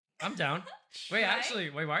 I'm down. Wait, Right? actually,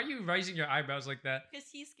 wait. Why are you raising your eyebrows like that? Because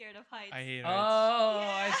he's scared of heights. I hate Oh,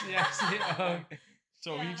 heights. I see. I see. Oh.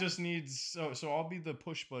 So he Yeah. just needs. So I'll be the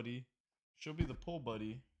push buddy. She'll be the pull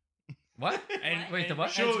buddy. What? And What? Wait, the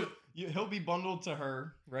what? He'll be bundled to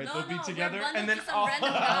her, right? No, They'll be no, we're together, bundled and then to some I'll, random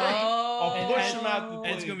guy. I'll push And- him out the And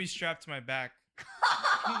plane. it's gonna be strapped to my back.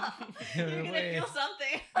 You're gonna Wait. feel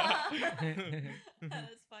something.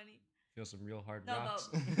 That's funny. Feel some real hard No, rocks.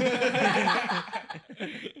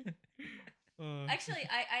 Actually,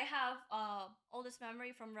 I have oldest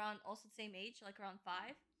memory from around also the same age, like around 5.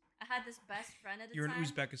 I had this best friend at the You're in time.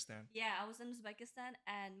 Uzbekistan. Yeah, I was in Uzbekistan,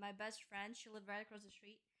 and my best friend, she lived right across the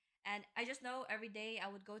street. And I just know every day I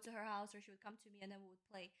would go to her house or she would come to me and then we would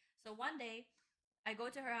play. So one day, I go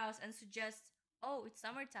to her house and suggest, oh, it's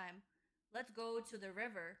summertime. Let's go to the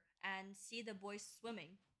river and see the boys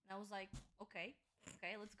swimming. And I was like, okay,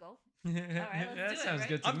 let's go. that let's do it, sounds right?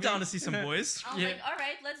 good to I'm me. down to see some boys. I was Yeah. like, all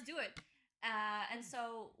right, let's do it. And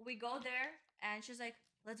so we go there, and she's like,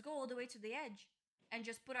 let's go all the way to the edge and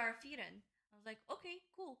just put our feet in. I was like, okay,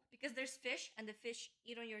 cool. Because there's fish, and the fish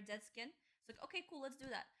eat on your dead skin. It's like, okay, cool, let's do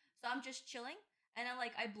that. So I'm just chilling, and then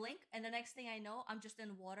like I blink, and the next thing I know, I'm just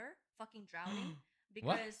in water, fucking drowning.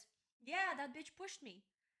 Because, yeah, that bitch pushed me.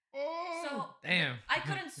 Oh. So Damn. I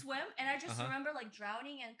couldn't swim, and I just Uh-huh. remember like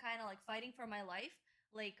drowning and kind of like fighting for my life,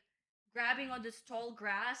 like grabbing on this tall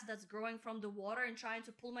grass that's growing from the water and trying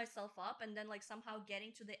to pull myself up, and then like somehow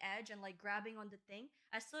getting to the edge and like grabbing on the thing.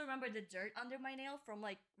 I still remember the dirt under my nail from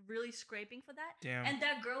like really scraping for that. Damn. And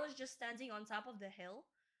that girl is just standing on top of the hill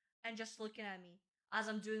and just looking at me as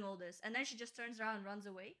I'm doing all this, and then she just turns around and runs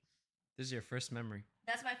away. This is your first memory.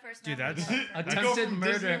 That's my first Dude, memory. that's- that I I go Attempted from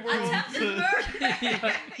murder. Disney World Attempted to- murder.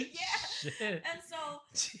 Yeah. Yeah. Shit. And so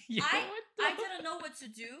Yo, I what the- I didn't know what to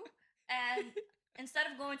do, and instead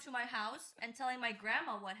of going to my house and telling my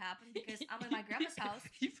grandma what happened, because I'm in my grandma's house.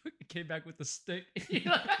 He fucking came back with a stick. You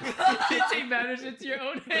take matters into your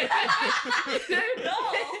own hands.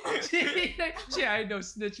 No. Yeah, I know,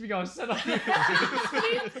 snitch. We gonna settle this.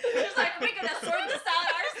 She's like, we're gonna sort this out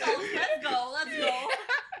ourselves. Let's go. Let's go.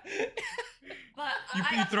 But You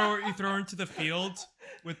throw her into the field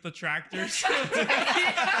with the tractors. She was the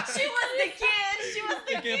kid. She was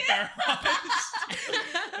the You kid. get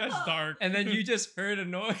paralyzed. That's dark. And then you just heard a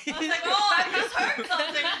noise. I was like, oh, I just heard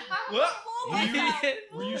something. What? Oh my God.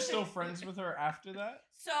 Were you still friends with her after that?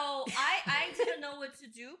 So I didn't know what to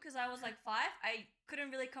do because I was like 5. I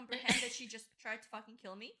couldn't really comprehend that she just tried to fucking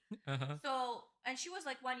kill me. Uh-huh. So, and she was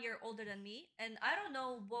like 1 year older than me, and I don't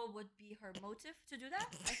know what would be her motive to do that.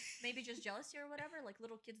 Like, maybe just jealousy or whatever, like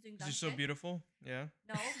little kids doing that. She's so shit. beautiful. Yeah.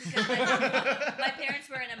 No, because my parents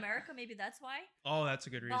were in America. Maybe that's why. Oh, that's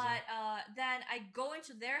a good reason. But then I go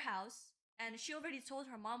into their house, and she already told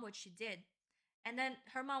her mom what she did, and then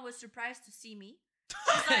her mom was surprised to see me.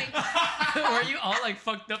 She's like, Were you all like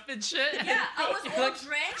fucked up and shit? yeah, I was You're all like-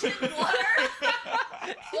 drenched in water,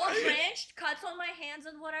 all drenched, cuts on my hands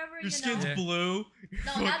and whatever. Your you skin's know. Yeah. blue.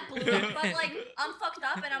 No, not blue, but like I'm fucked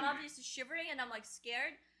up and I'm obviously shivering and I'm like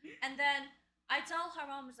scared. And then I tell her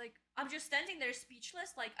mom, I was like, I'm just standing there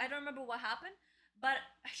speechless. Like I don't remember what happened, but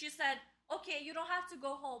she said, okay, you don't have to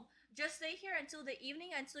go home. Just stay here until the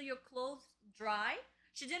evening until your clothes dry.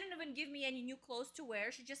 She didn't even give me any new clothes to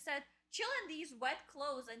wear. She just said, chill in these wet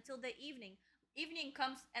clothes until the evening. Evening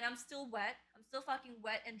comes and I'm still wet. I'm still fucking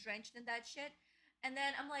wet and drenched in that shit. And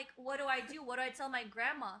then I'm like, what do I do? What do I tell my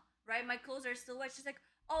grandma? Right? My clothes are still wet. She's like,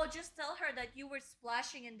 oh, just tell her that you were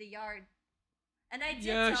splashing in the yard. And I did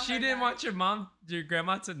Yeah, tell she her didn't that. want your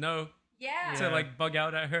grandma to know. Yeah. To like bug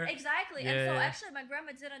out at her. Exactly. And so Yeah. actually my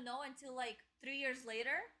grandma didn't know until like 3 years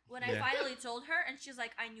later when I Yeah. finally told her, and she's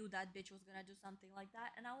like, I knew that bitch was gonna do something like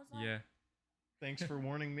that. And I was like, Yeah. Thanks for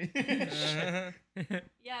warning me. yeah,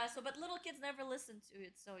 so but little kids never listen to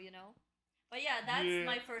it, so you know. But yeah, that's Yeah.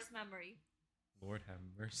 my first memory. Lord have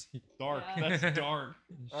mercy. Dark. Yeah. That's dark.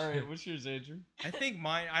 All right, Shit. what's yours, Adrian? I think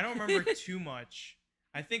mine. I don't remember too much.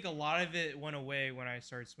 I think a lot of it went away when I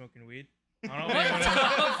started smoking weed. I don't know if What anyone the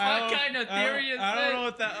else- fuck I don't- kind of I don't- theory is I don't that? know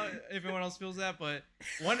what that. If anyone else feels that, but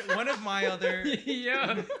one of my other.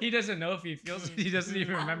 Yeah, he doesn't know if he feels it. He doesn't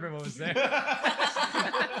even remember what was there.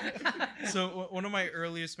 So one of my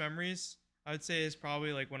earliest memories, I would say, is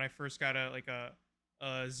probably like when I first got a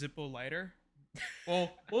Zippo lighter.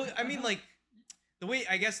 Well, I mean, like the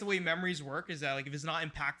way memories work is that like if it's not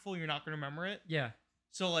impactful, you're not gonna remember it. Yeah.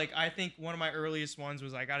 So like I think one of my earliest ones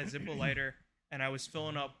was I got a Zippo lighter and I was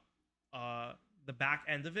filling up the back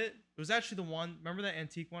end of it. It was actually the one. Remember that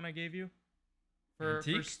antique one I gave you for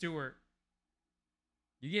Antique? Stuart?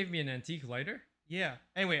 You gave me an antique lighter? Yeah.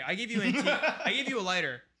 Anyway, I gave you antique. I gave you a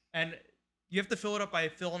lighter, and you have to fill it up by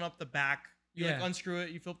filling up the back. You like Yeah. unscrew it.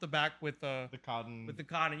 You fill up the back with the cotton. with the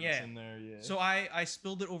cotton. that's Yeah. in there. Yeah. So I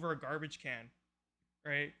spilled it over a garbage can,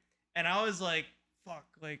 right? And I was like, fuck,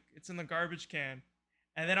 like it's in the garbage can.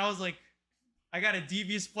 And then I was like, I got a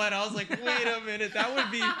devious plan. I was like, wait a minute, that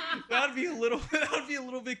would be a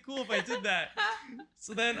little bit cool if I did that.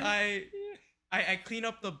 So then I clean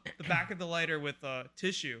up the back of the lighter with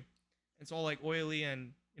tissue. It's all like oily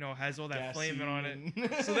and has all that flame on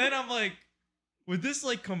it. So then I'm like, would this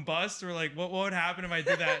like combust or like what would happen if I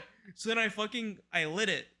did that? So then I lit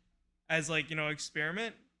it as like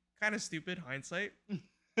experiment. Kind of stupid hindsight. And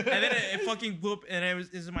then it fucking blew up, and it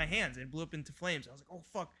was in my hands. It blew up into flames. I was like, oh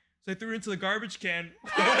fuck. So I threw it into the garbage can.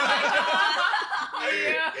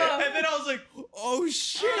 And then I was like, oh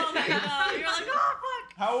shit. Oh my god, you're like, oh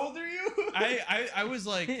fuck. How old are you? I was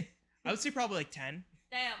like, I would say probably like 10.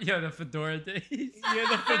 Damn. Yo, the fedora days. Yeah,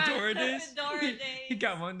 the fedora The days. fedora days. He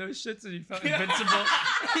got one of those shits and he felt invincible.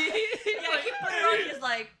 Yeah, he put it on. He's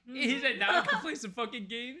like, He's like, now I can play some fucking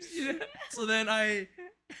games. You know? So then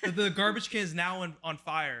the garbage can is now on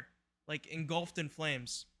fire, like engulfed in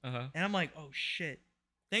flames. Uh-huh. And I'm like, oh shit.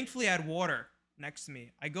 Thankfully, I had water next to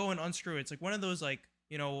me. I go and unscrew it. It's like one of those like,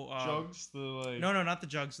 Jugs, the like. No, not the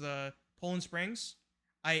jugs. The Poland Springs.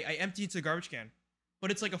 I empty into the garbage can.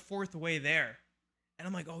 but it's like a fourth way there. And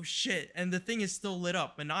I'm like, oh shit. And the thing is still lit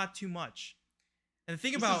up, but not too much. And the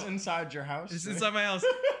thing This about is inside your house. it's right? inside my house.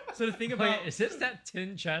 So the thing about Wait, is this that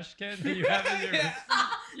tin trash can that you have in your?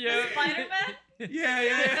 Yeah. Spider-Man?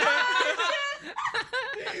 Yeah.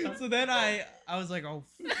 So then I was like, oh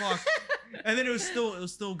fuck. And then it was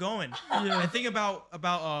still going. Yeah. And the thing about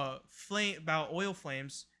oil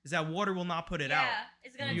flames is that water will not put it out. Yeah,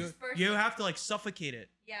 it's gonna disperse. You have to like suffocate it.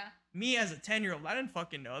 Yeah. Me as a 10-year-old, I didn't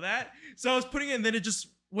fucking know that. So I was putting it and then it just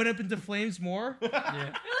went up into flames more.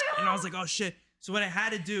 Yeah. And I was like, oh shit. So what I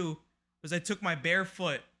had to do was I took my bare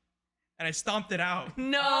foot and I stomped it out.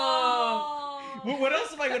 No. Oh. What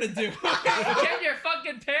else am I gonna do? Get your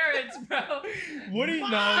fucking parents, bro. What do you?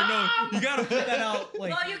 No. You gotta put that out.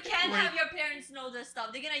 Like, Well, you can't wait. have your parents know this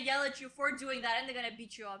stuff. They're gonna yell at you for doing that, and they're gonna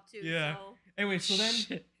beat you up too. Yeah. So. Anyway, so then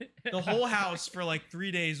Shit. the whole house for like 3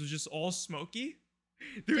 days was just all smoky.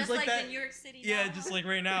 There was Just like that. the New York City. Yeah, now. just like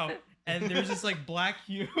right now. And there's this like black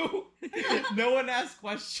hue. No one asked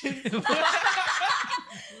questions. They're like,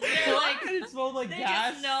 And it smelled like they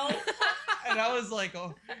gas. just know. And I was like,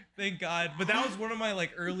 oh, thank God. But that was one of my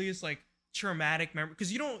like earliest like traumatic memories.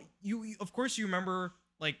 Because you of course you remember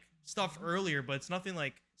like stuff earlier, but it's nothing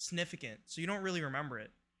like significant. So you don't really remember it.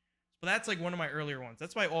 But that's like one of my earlier ones.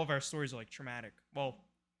 That's why all of our stories are like traumatic. Well,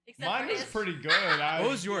 Except Mine for was his. pretty good. I what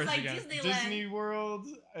was yours It's like again? Disneyland. Disney World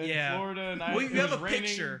in Yeah. Florida, and Well, you it have was a raining,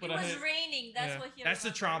 picture. but It I was hit- raining. That's Yeah. what he. That's the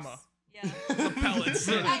remembers. trauma. Yeah. Pellets.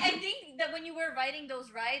 I think that when you were riding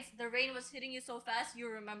those rides, the rain was hitting you so fast you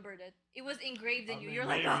remembered it. It was engraved in I you. mean, You're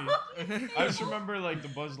like, maybe. I just remember like the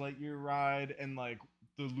Buzz Lightyear ride and like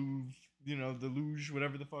the Louvre, the luge,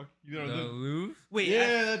 whatever the fuck, The the Louvre? Wait,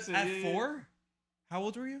 yeah, that's it. at yeah, yeah. 4? How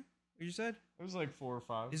old were you? You said? It was like 4 or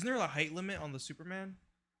 5. Isn't there a height limit on the Superman?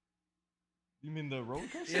 You mean the roller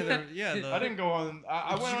coaster? Yeah. I didn't go on.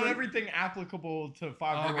 I Did went you on like- everything applicable to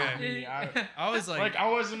 5-year-old Okay. me. I I was like, I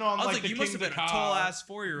wasn't on I was like like, the you must have King's been a Ka. tall ass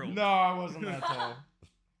 4-year-old. No, I wasn't that tall.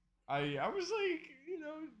 I was like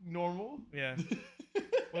normal. Yeah.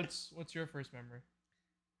 What's your first memory?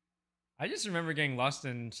 I just remember getting lost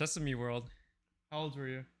in Sesame World. How old were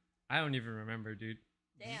you? I don't even remember, dude.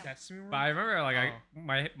 damn. That's me. But I remember like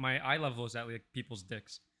Oh. my eye level was at like people's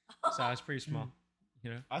dicks, so I was pretty small.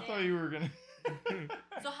 You know. I thought you were gonna.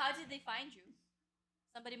 So how did they find you?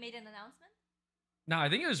 Somebody made an announcement. No, I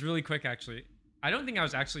think it was really quick actually. I don't think I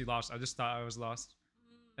was actually lost. I just thought I was lost,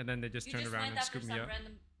 and then they just You turned just around went and after scooped some me up.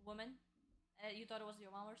 random woman. You thought it was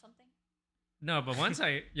your mom or something. No, but once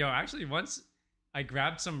once I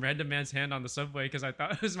grabbed some random man's hand on the subway because I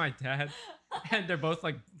thought it was my dad, and they're both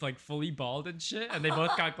like fully bald and shit, and they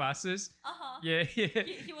both got glasses. Uh huh. Yeah.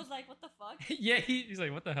 He was like, "What the fuck?" Yeah, he's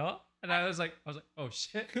like, what the hell? And I was like, oh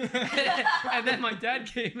shit. And then my dad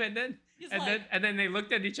came, and then He's and like, then they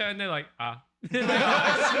looked at each other and they're like, ah. He's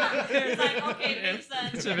like, "Okay, it makes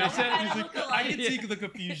sense." It You know, makes we sense. kinda He's look like, I alike. can see the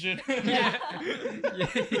confusion. Yeah.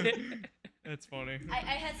 Yeah. That's funny.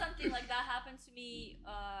 I had something like that happen to me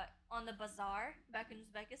on the bazaar back in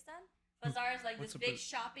Uzbekistan. Bazaar is like What's this a big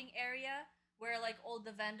shopping area where like all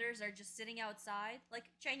the vendors are just sitting outside, like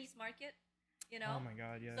Chinese market, you know. Oh my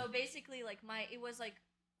god, yeah. So basically, like it was like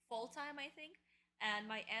fall time, I think, and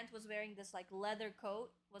my aunt was wearing this like leather coat,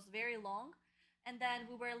 was very long, and then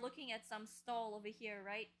we were looking at some stall over here,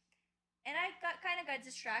 right? And I kind of got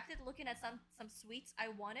distracted looking at some sweets I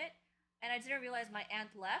wanted, and I didn't realize my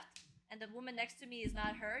aunt left, and the woman next to me is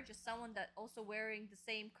not her, just someone that also wearing the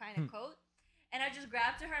same kind of coat. And I just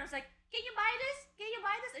grabbed her and I was like, "Can you buy this? Can you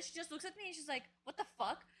buy this?" And she just looks at me and she's like, "What the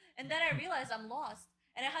fuck?" And then I realized I'm lost,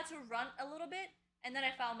 and I had to run a little bit, and then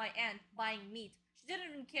I found my aunt buying meat. She didn't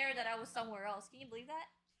even care that I was somewhere else. Can you believe that?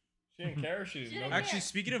 She didn't care. She She didn't didn't know. Actually,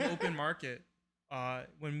 Yeah. speaking of open market,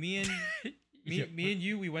 when me and Yeah. me and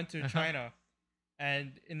you we went to Uh-huh. China,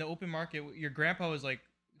 and in the open market, your grandpa was like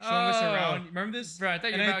showing us Oh. around. Remember this? Bro, I thought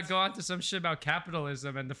you And were I- about to go on to some shit about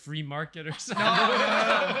capitalism and the free market or something. No.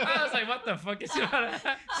 I was like, what the fuck is going on?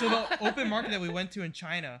 So the open market that we went to in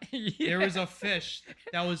China, there was a fish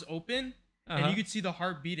that was open, and you could see the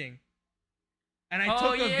heart beating. And I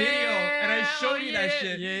Oh, took a video and I yeah. showed Oh, you that yeah.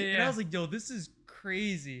 shit. Yeah, And yeah. I was like, yo, this is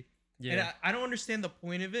crazy. Yeah. And I don't understand the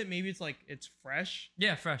point of it. Maybe it's like it's fresh.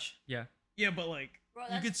 Yeah, fresh. Yeah. Yeah, but like Bro, you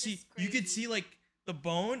that's could see just you could crazy. see like the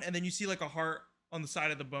bone, and then you see like a heart on the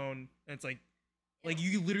side of the bone, and it's like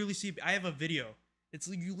you literally see. I have a video. It's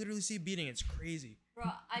like you literally see it beating. It's crazy. Bro,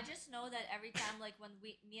 I just know that every time, like when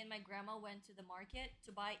me and my grandma went to the market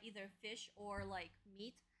to buy either fish or like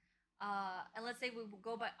meat, and let's say we would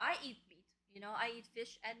go by, I eat meat, I eat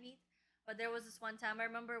fish and meat. But there was this one time I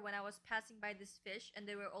remember when I was passing by this fish and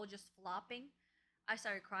they were all just flopping. I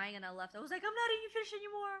started crying and I left. I was like, I'm not eating fish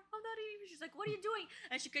anymore. I'm not eating fish. She's like, what are you doing?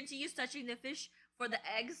 And she continues touching the fish for the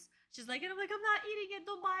eggs. She's like, and I'm like, I'm not eating it.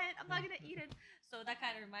 Don't buy it. I'm not gonna eat it. So that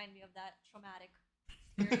kind of reminded me of that traumatic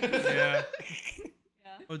experience. Yeah.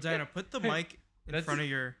 Yeah. Oh, Diana, put the mic in That's- front of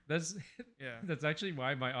your. That's Yeah. that's actually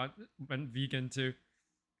why my aunt went vegan too.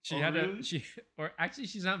 She Oh, had really? or actually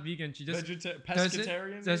she's not vegan. She just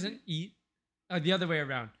Pescatarian? doesn't eat. The other way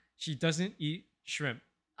around. She doesn't eat shrimp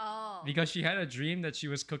Oh. because she had a dream that she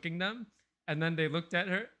was cooking them, and then they looked at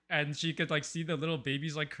her and she could like see the little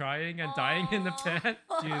babies like crying and dying in the Aw. pan.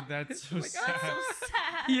 Dude, that's so That's sad. so sad.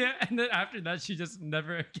 Yeah, and then after that she just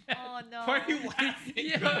never again. Oh no. Why are you laughing?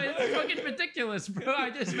 Yeah, bro? it's fucking ridiculous, bro. I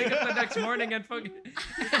just wake up the next morning and fucking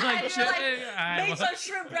like You're shit. like, I- Make some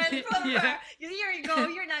shrimp bread from Yeah. her. Here you go.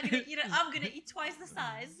 You're not gonna eat it. I'm gonna eat twice the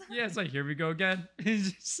size. yeah, it's like here we go again.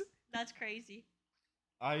 It's just- That's crazy.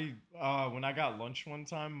 When I got lunch one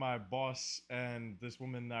time, my boss and this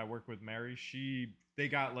woman that I work with, Mary, they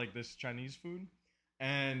got like this Chinese food,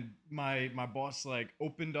 and my boss like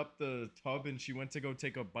opened up the tub and she went to go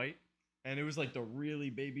take a bite, and it was like the really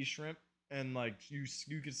baby shrimp, and like you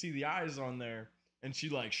could see the eyes on there, and she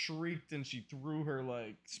like shrieked and she threw her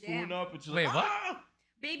like spoon Damn. up and she's Wait, like, what? "Ah!"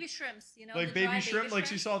 Baby shrimps, you know. Like the dry baby shrimp, like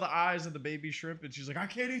she saw the eyes of the baby shrimp and she's like, I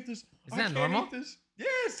can't eat this. Isn't I that can't normal? Eat this. Yeah,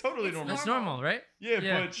 it's totally It's normal. That's normal. normal, right? Yeah,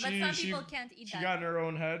 Yeah. but But some she people can't eat she that. got in her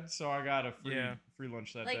own head, so I got a Yeah. free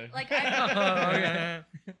lunch that like day. like Oh, I, okay.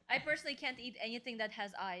 I personally can't eat anything that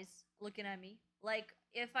has eyes looking at me. Like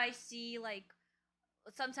if I see like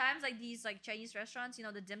sometimes like these like Chinese restaurants, you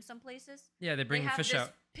know, the dim sum places. Yeah, they bring they the have fish this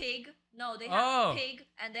out. pig. No, they have Oh. a pig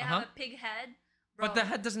and they Uh-huh. have a pig head. Bro, But the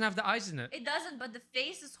head doesn't have the eyes in it. it doesn't, but the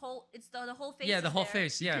face is whole. It's the whole face. Yeah, the is whole there.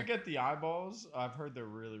 face. You Yeah. could get the eyeballs. I've heard they're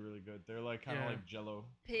really, really good. They're like kind of Yeah. like Jello.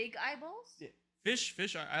 Pig eyeballs. Yeah.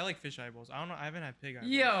 Fish. I like fish eyeballs. I don't know. I haven't had pig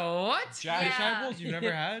eyeballs. Yo, what? Jack- Fish Yeah. eyeballs? You've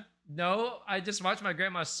never had? No, I just watched my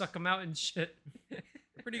grandma suck them out and shit. They're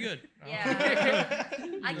pretty good. Yeah.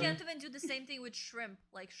 I can't even do the same thing with shrimp.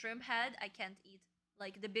 Like shrimp head, I can't eat.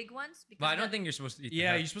 Like the big ones. Because But I don't the- think you're supposed to eat the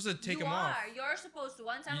Yeah, head. you're supposed to take you them off. are. You're supposed to.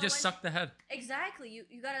 One time You I just went- suck the head, Exactly.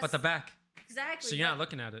 You gotta. but the back. Exactly. So you're not but-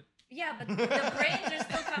 looking at it. Yeah, but the brains are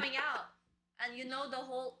still coming out, and you know the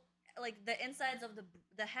whole like the insides of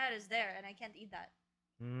the head is there, and I can't eat that.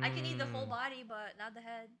 I can eat the whole body, but not the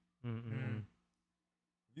head. Mm-mm.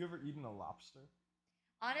 Have you ever eaten a lobster?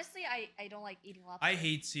 Honestly, I don't like eating lobster. I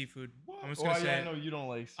hate seafood. I'm just Oh, gonna yeah, say I know you don't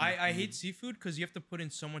like. I seafood. hate seafood because you have to put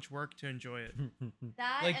in so much work to enjoy it.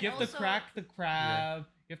 that. Like and you have to also- crack the crab,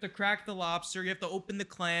 you have to crack the lobster, you have to open the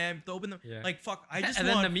clam, you have to open the Yeah. like fuck. I just and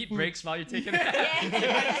want then the meat food. breaks while you're taking it. Yeah.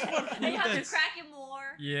 I just want And you food have to that's- crack it more.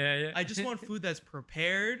 Yeah, yeah. I just want food that's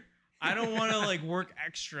prepared. I don't want to like work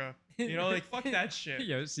extra. You know, like fuck that shit.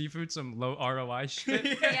 Yo, seafood, some low ROI shit.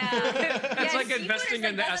 Yeah. Yeah. It's like seafood investing is, like,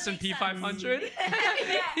 in the doesn't S&P make 500. sense.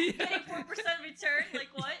 Yeah, getting 4% return. Like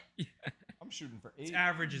what? I'm shooting for 8. Its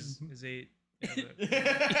average is 8. You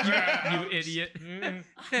idiot. Mm.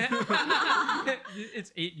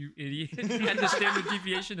 It's 8, you idiot. And the standard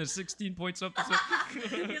deviation is 16 points up.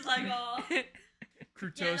 He's like, oh.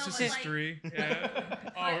 Kurtosis but, is like- 3.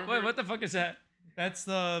 Yeah. Wait, what the fuck is that? That's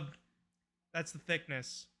the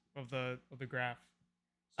thickness of the graph.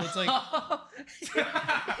 So it's like yeah,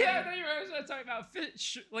 I thought you were talking about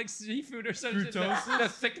fish, like seafood or something. Kurtosis? The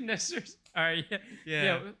thickness. All right, yeah.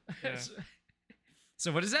 yeah. Yeah.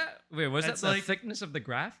 So what is that? Wait, was That's that the like- thickness of the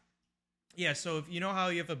graph? Yeah, so if you know how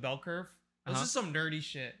you have a bell curve, this Uh-huh. is some nerdy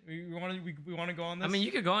shit. We want to go on this. I mean,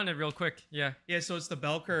 you could go on it real quick. Yeah. yeah. So it's the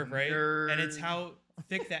bell curve, right? And it's Nerd. how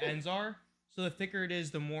thick the ends are. So the thicker it is,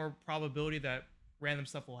 the more probability that random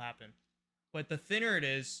stuff will happen. But the thinner it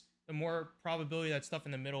is, the more probability that stuff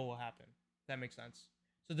in the middle will happen. If that makes sense.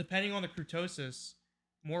 So depending on the kurtosis,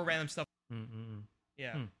 more random stuff. Mm-mm.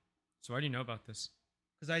 Yeah. Hmm. So why do you know about this?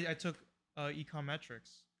 Because I took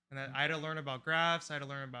econometrics, and I had to learn about graphs. I had to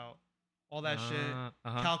learn about all that shit.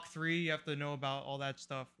 Uh-huh. Calc 3, you have to know about all that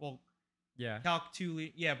stuff. Well, Yeah. Calc 2,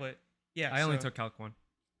 yeah, but yeah. I only so- took Calc 1.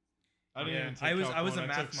 I didn't Yeah. even take I was Calc a 1.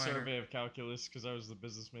 math I took minor. survey of calculus because I was the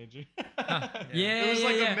business major. Yeah, It was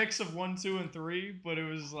like yeah. a mix of 1, 2, and 3, but it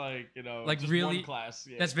was like, you know, Like just really- one class.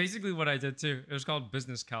 Yeah. That's basically what I did too. It was called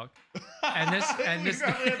business calc. And this and We this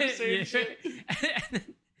probably had the same yeah. shit.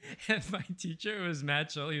 And my teacher was mad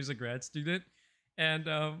chill. He was a grad student. And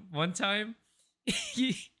one time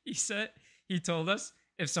he said he told us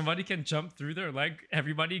if somebody can jump through their leg,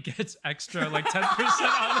 everybody gets extra like 10%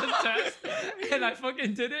 on the test. And I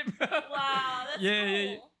fucking did it, bro. Wow, that's Yeah,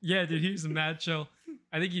 cool. yeah, yeah, dude. He was mad chill.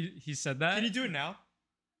 I think he said that. Can you do it now?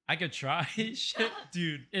 I could try. Shit.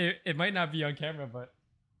 Dude. It might not be on camera, but.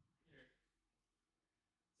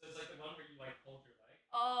 So it's like the one where you like hold your leg.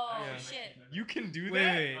 shit. You can do Wait,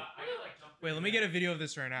 that? wait. Wait, let me get a video of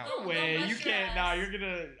this right now. No Don't way. bust You your can't. ass. Nah, you're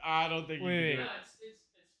gonna. I don't think Wait, you wait. can do Yeah, it. it's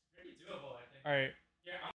pretty doable, I think. All right.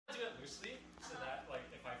 Yeah, I'm gonna do it loosely so that like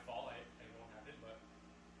if I fall, I won't have it. But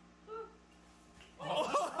let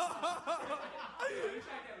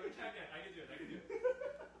me try again. I can do it.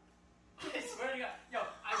 I swear to God, yo,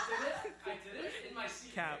 I did it in my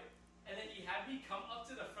seat, Cap. right? And then he had me come up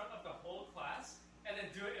to the front of the whole class and then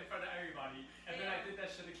do it in front of everybody, and then I did that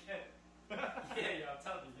shit again. Yeah, I'm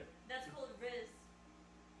telling you. That's called Riz.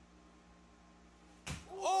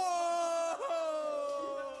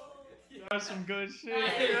 That's some good shit.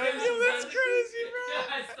 That's crazy,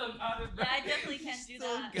 Yeah, I still got it, bro. Yeah, I definitely can't do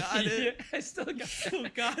Still that. got it. Yeah, I still got Still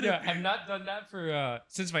it. got it. Yeah, I've not done that for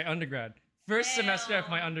since my undergrad. First semester of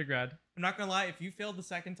my Damn. undergrad. I'm not gonna lie. If you failed the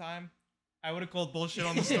second time, I would have called bullshit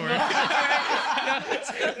on the story.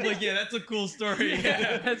 Like, yeah, that's a cool story.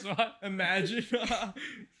 Yeah, that's why. Imagine.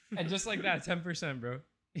 And just like that, 10%, bro.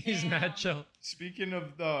 He's mad Damn. chill. Speaking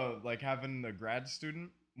of the like having a grad student,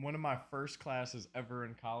 one of my first classes ever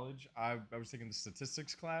in college, I was taking the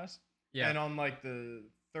statistics class, Yeah. and on like the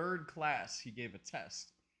third class, he gave a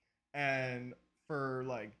test, and for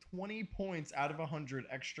like 20 points out of 100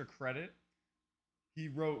 extra credit, he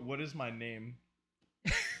wrote, "What is my name?"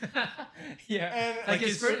 Yeah. And Like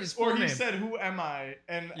his full or he name. said, "Who am I?"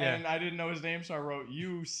 And Yeah. and I didn't know his name, so I wrote,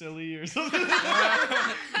 "You silly" or something.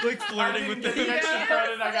 Like flirting with the the extra Yeah,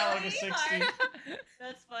 credit. I got like a silly. 60.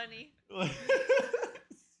 That's funny.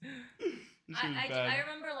 This was I bad.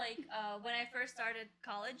 remember like when I first started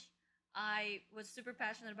college, I was super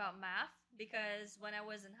passionate about math because when I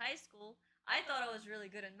was in high school, I thought I was really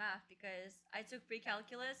good in math because I took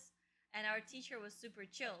pre-calculus and our teacher was super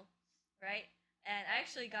chill, right? And I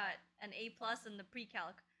actually got an A+ in the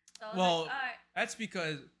pre-calc. So I was Well, like, all right. That's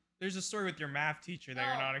because there's a story with your math teacher that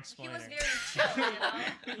you're No, not explaining. He was very chill,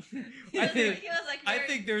 you know. I think he was like I very-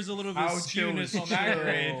 think there's a little bit of How chill skewness is on that chill?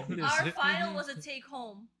 grade. our final was a take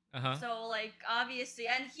home. Uh-huh. So like obviously,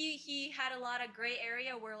 and he had a lot of gray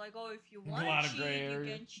area where like, oh, if you want lot to of cheat, gray you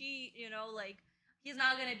area. can cheat. You know, like he's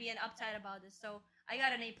not gonna be an uptight about this. So I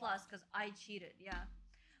got an A+ because I cheated. Yeah,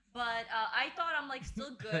 but I thought I'm like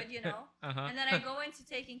still good, you know. Uh-huh. And then I go into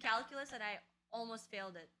taking calculus and I almost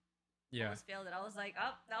failed it. Yeah. Almost failed it. I was like,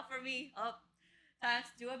 up, not for me. Up, time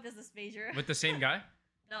to do a business major. With the same guy?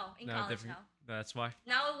 No, in No, college different. now. That's why.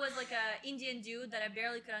 Now it was like a Indian dude that I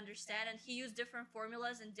barely could understand, and he used different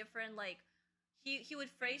formulas and different like he would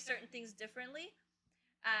phrase certain things differently,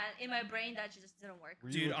 and in my brain that just didn't work. Were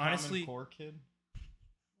Dude, you a Common honestly- Core kid?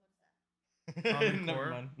 Common Never Core?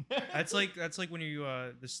 mind. That's like when you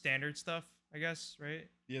the standard stuff, I guess, right?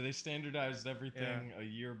 Yeah, they standardized everything a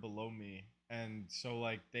year below me. And so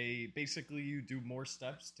like they basically you do more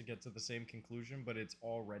steps to get to the same conclusion, but it's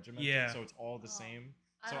all regimented, Yeah. so it's all the Oh, same.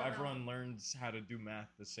 I So don't know. everyone learns how to do math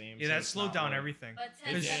the same. Yeah, so that it's slowed not down like- everything. But It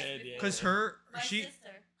 10 did, steps yeah. before. Because her My she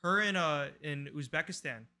sister. her in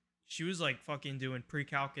Uzbekistan, she was like fucking doing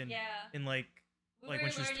pre-calc in Yeah. like We like were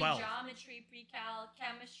when she was learning 12. geometry, pre-calc,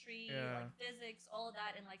 chemistry, Yeah. like physics, all of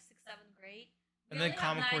that in like 6th, 7th grade. We and then only had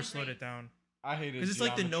Common Core 9 slowed it grades. down. I hated Because it's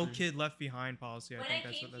like the no geometry. kid left behind policy. I When think I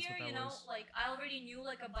that's came what here, that you know, was. like I already knew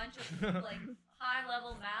like a bunch of like high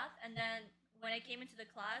level math, and then when I came into the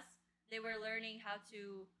class, they were learning how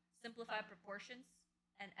to simplify proportions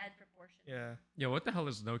and add proportions. Yeah. Yeah, what the hell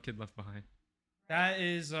is No Kid Left Behind? That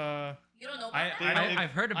is You don't know about that? I don't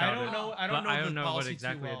I've heard about I don't it. know I but don't know I the don't know policy what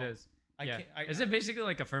exactly too well. it is. I Yeah. can't, Is it basically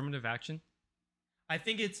like affirmative action? I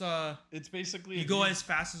think it's It's basically you if go as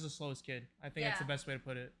fast as the slowest kid. I think that's the Yeah. best way to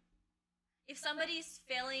put it. If somebody's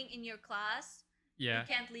failing in your class, Yeah. you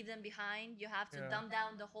can't leave them behind. You have to Yeah. dumb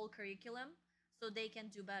down the whole curriculum so they can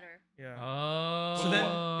do better. Yeah. Oh. So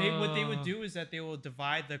then what they would do is that they will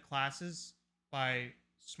divide the classes by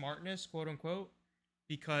smartness, quote unquote, But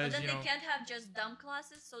because then you they know can't have just dumb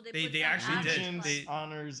classes, so they They- put they some actually did. action Actions, classes.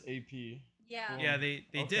 honors, AP. Yeah. Cool. yeah they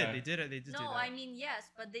Okay. did do No, that. I mean yes,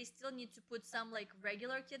 but they still need to put some like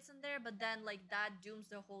regular kids in there. But then like that dooms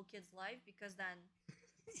the whole kid's life because then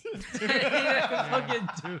Fucking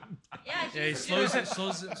dude. yeah, Yeah, he he's slows doomed.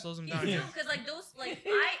 it slows him He's down. doomed because like those like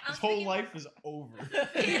I'm His whole speaking- life is over.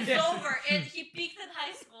 It's Yeah. over, and he peaked in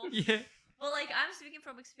high school. Yeah. But like I'm speaking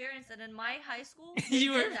from experience, and in my high school,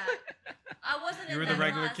 You they were- did that. I wasn't You in were the that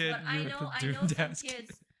regular class, kid, but you I were know the I know doomed some ass kid.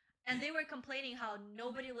 kids, and they were complaining how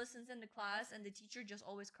nobody listens in the class, and the teacher just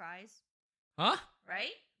always cries. Huh?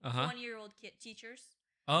 Right? Uh-huh. 20-year-old kid teachers.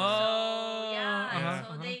 Oh. So yeah, Uh-huh, so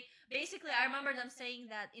uh-huh. they basically I remember them saying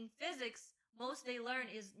that in physics, most they learn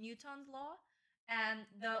is Newton's law, and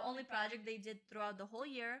the only project they did throughout the whole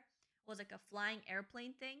year was like a flying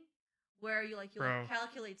airplane thing, where you like Bro.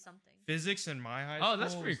 calculate something. Physics in my high school. Oh,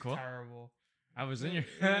 that's pretty was cool. Terrible. I was in your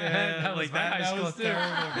Yeah, that was like my that- high that school was too.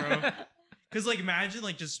 terrible, bro. Cause like imagine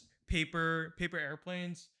like just paper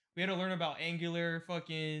airplanes. We had to learn about angular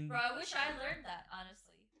fucking. Bro, I wish I learned that,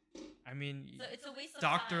 honestly. I mean, So it's a waste of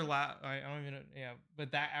Dr. time. I don't even know. Yeah,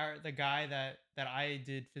 but the guy that I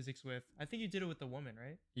did physics with, I think you did it with the woman,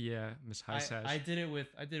 right? Yeah, Miss Highsash. I did it with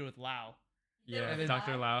Lau. Yeah, and then-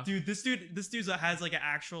 Dr. Lau. Dude, this dude has like an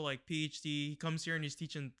actual like PhD. He comes here and he's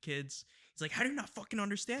teaching kids. He's like, how do you not fucking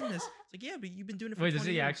understand this? It's like, yeah, but you've been doing it for Wait, 20 does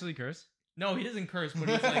he years. actually curse? No, he doesn't curse, but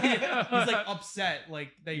he's like he's like upset like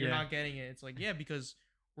that you're Yeah. not getting it. It's like, yeah, because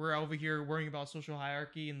we're over here worrying about social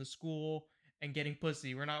hierarchy in the school and getting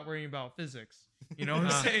pussy. We're not worrying about physics. You know what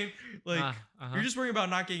I'm saying? Like Uh-huh. you're just worrying about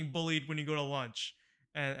not getting bullied when you go to lunch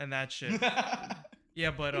and that shit.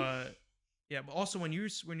 Yeah, but also when you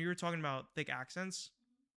were talking about thick accents,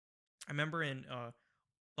 I remember in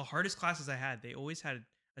the hardest classes I had, they always had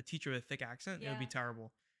a teacher with a thick accent. It would be Yeah.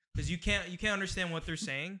 terrible because you can't understand what they're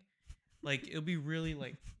saying. Like it'll be really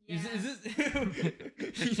like, is this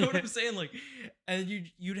you know what I'm saying? Like, and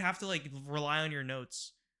you'd have to like rely on your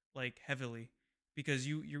notes like heavily because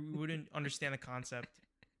you wouldn't understand the concept.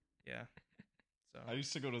 Yeah. So I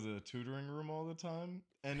used to go to the tutoring room all the time,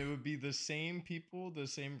 and it would be the same people, the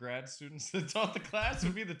same grad students that taught the class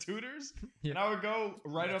would be the tutors. Yeah. And I would go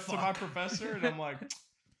right up to my professor, and I'm like,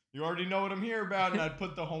 you already know what I'm here about. And I'd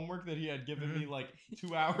put the homework that he had given me like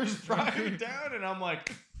 2 hours prior down, and I'm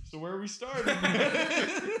like, so where are we starting?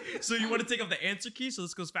 so you want to take up the answer key so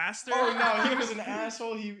this goes faster? Oh no, he was an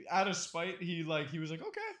asshole. He out of spite, he was like,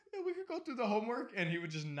 okay, yeah, we could go through the homework, and he would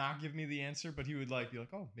just not give me the answer, but he would like be like,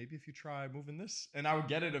 oh, maybe if you try moving this, and I would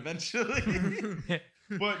get it eventually.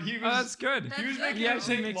 But he Oh, that's was good. he was That's making good. me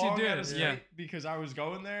actually take makes you long do out it, of spite yeah. because I was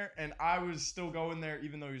going there, and I was still going there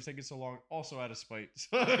even though he was taking so long, also out of spite.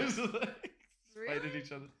 So it was like spited Really?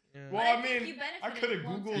 each other. Yeah. Well, But I think mean, you I benefited could have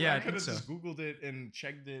one googled. time. Yeah, I I could have think just googled it and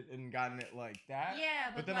checked it and gotten it like that. Yeah,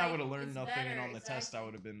 But but then I like, would have learned it's nothing, and better, on the test I exactly.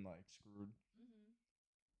 would have been like screwed. Mhm.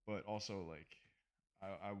 But also like,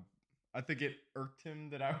 I think it irked him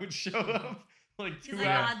that I would show up like He's 2 like,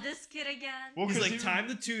 hours. ah, this kid again. Well, He's 'cause like, he would- time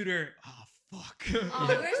to tutor. Oh fuck. Oh,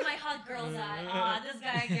 where's my hot girls at? Ah, this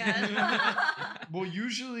guy again. Well,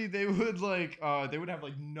 usually they would like they would have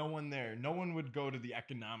like no one there. No one would go to the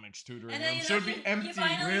economics tutoring And room, then you so know, it'd be he empty.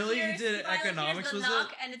 finally Really? You hears- did he finally economics, hears was the it?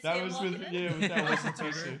 knock, and it's That him was walking with in. yeah, with that was the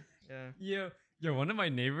Tutor. tutor. Yeah. Yo, one of my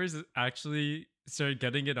neighbors actually started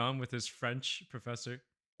getting it on with his French professor.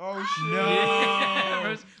 Oh shit! No.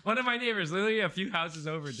 Yeah, one of my neighbors, literally a few houses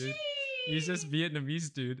over, dude. He's this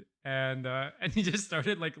Vietnamese dude, and he just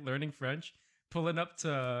started like learning French, pulling up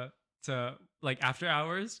to like after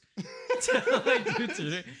hours to like do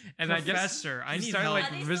tutor. And Professor, I he need started help. like Are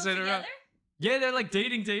they still visiting around. together? Yeah, they're like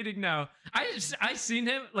dating now. I seen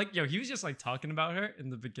him like he was just like talking about her in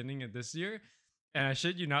the beginning of this year, and I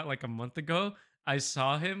shit you not, like a month ago, I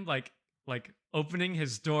saw him like opening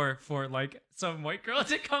his door for like some white girl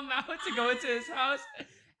to come out to go into his house,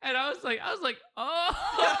 and I was like, oh,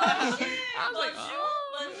 Oh, shit. I was like,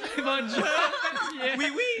 Bonjour, oh, bonjour. bonjour. Yeah.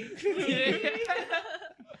 Oui, oui. Yeah.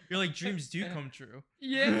 You're like, dreams do come true.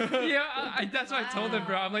 Yeah, that's what I told him,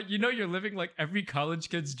 bro. I'm like, you're living like every college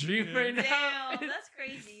kid's dream Yeah. right now. Damn, that's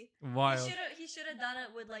crazy. Wild. He should have done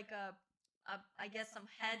it with like a I guess some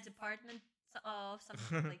head department of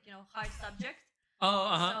some like hard subject.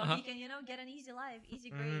 Oh, So he can get an easy life, easy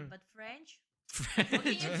grade. Mhm. But French, what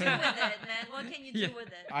can you do with it, man? What can you do Yeah. with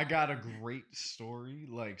it? I got a great story,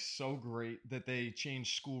 like so great that they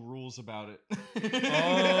changed school rules about it.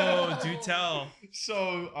 Oh, do tell.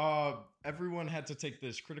 So everyone had to take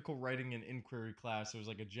this critical writing and inquiry class. It was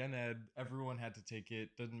like a gen ed. Everyone had to take it.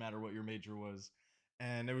 Doesn't matter what your major was.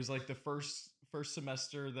 And it was like the first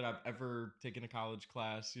semester that I've ever taken a college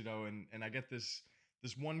class, and I get this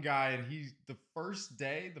one guy, and the first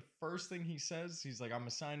day, the first thing he says, he's like, I'm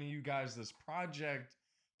assigning you guys this project.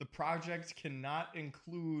 The project cannot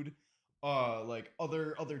include like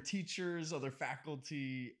other teachers, other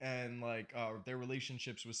faculty, and like their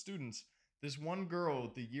relationships with students. This one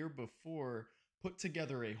girl the year before put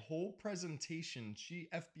together a whole presentation. She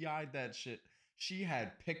FBI'd that shit. She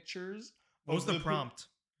had pictures. What was of the prompt?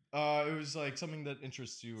 It was like something that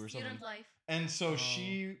interests you or something. Student life. And so Oh.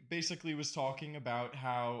 she basically was talking about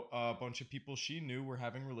how a bunch of people she knew were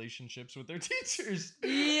having relationships with their teachers.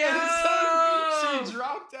 And so she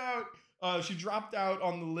dropped out. She dropped out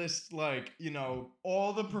on the list, like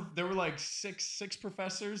all there were like six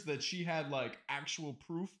professors that she had like actual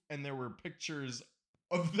proof, and there were pictures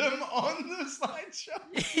of them on the slideshow.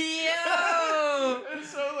 Yo! And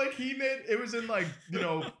so like he made it was in like, you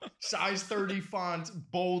know, size 30 font,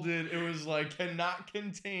 bolded. It was like cannot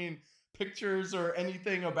contain pictures or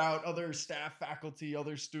anything about other staff, faculty,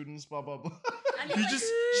 other students, blah blah blah. I mean, He like,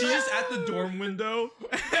 she's just at the dorm window.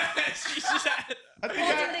 She's just at. I think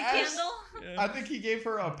holding the I asked- candle. Yeah. I think he gave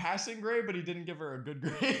her a passing grade, but he didn't give her a good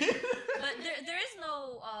grade. But there is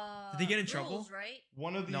no Did they get in rules, trouble? right?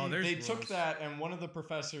 One of the No, there's they took rules. that, and one of the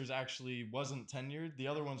professors actually wasn't tenured. The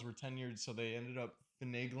other ones were tenured, so they ended up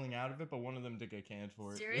finagling out of it. But one of them did get canned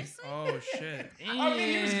for it. Seriously? Oh shit. I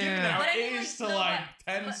mean, he was giving out But I mean, A's like, to no, like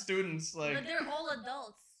but- 10 but- students. Like But they're all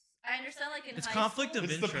adults. I understand, like in It's high conflict school, of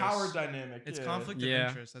it's interest. the power dynamic. It's yeah. conflict Yeah. of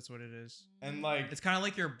interest. That's what it is. and like It's kind of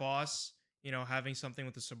like your boss, you know, having something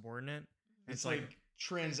with a subordinate. it's like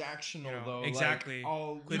transactional you know, though. exactly. Like,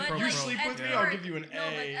 I'll, Quid you pro you quo. sleep at with me, yeah. I'll work- give you an no,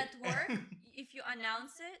 A. but at work, if you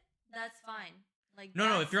announce it, that's fine. Like No,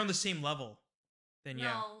 that's, if you're on the same level, then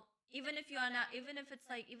yeah. No, even if even if it's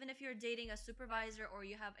like even if you're dating a supervisor or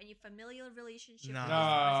you have any familial relationship. Nah. with No,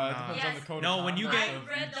 this it person. depends on Yes, the code. No, of when you conduct get- of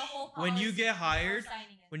I read each- the whole when you policy get before hired- signing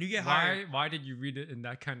it. When you get Why hired. why did you read it in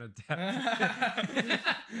that kind of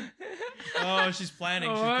depth? Oh, she's planning.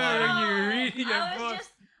 She's Why planning. are you reading I a was book?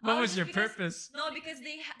 just What I was just your because- purpose? No, because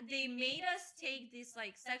they made us take this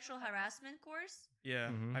like sexual harassment course, Yeah,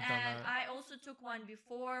 Mhm. I've done and that. I also took one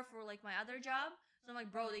before for like my other job. So I'm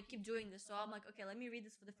like, bro, they keep doing this. So I'm like, okay, let me read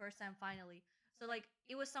this for the first time finally. So like,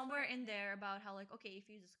 it was somewhere in there about how like, okay, if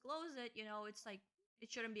you disclose it, you know, it's like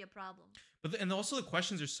it shouldn't be a problem. But and also the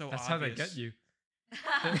questions are so That's how obvious. they get you.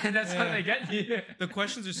 That's how Yeah. they get you. The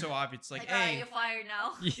questions are so obvious. Like, alright, hey, you're fired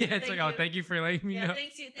now. Yeah, it's like, oh, thank you for letting me Yeah, know.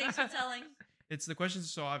 thanks for telling. it's the questions are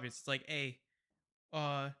so obvious. It's like, hey,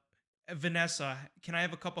 Vanessa, can I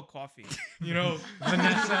have a cup of coffee? You know,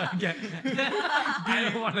 Vanessa, again. I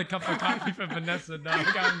don't want a cup of coffee from Vanessa. No,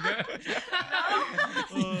 I'm good.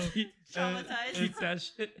 Eat Traumatized. eat that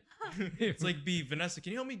shit. It's like, B, Vanessa,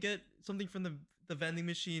 can you help me get something from the vending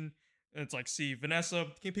machine? And it's like, C, Vanessa,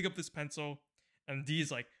 can you pick up this pencil? And D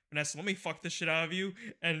is like, Vanessa, let me fuck this shit out of you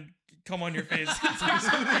and come on your face.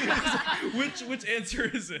 which answer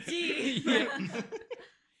is it? D. Yeah.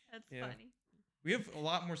 That's Yeah. funny. We have a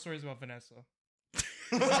lot more stories about Vanessa.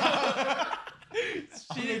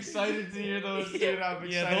 I'm excited to hear those. Dude. I'm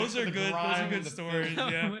Yeah, excited those for are the good. Those are grime good and the stories.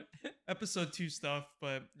 filth. Yeah. Episode 2 stuff,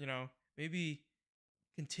 but you know, maybe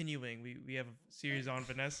continuing. We have a series on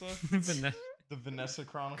Vanessa. Vanessa The Vanessa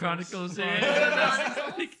Chronicles. Chronicles.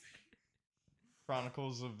 Chronicles.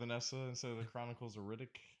 Chronicles of Vanessa instead of the Chronicles of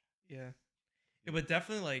Riddick. Yeah, but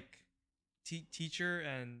definitely like teacher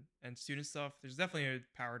and student stuff. There's definitely a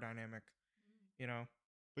power dynamic. You know,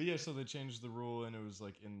 But yeah, so they changed the rule and it was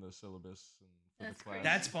like in the syllabus and for That's the class. crazy.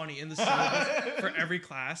 that's funny in the syllabus for every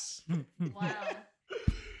class. Wow.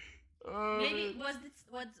 Oh, Maybe man.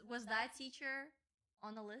 was that teacher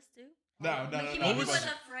on the list too? No, Or- no, like, no, he no, maybe he was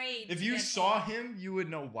wasn't. afraid. If to you get saw called. him, you would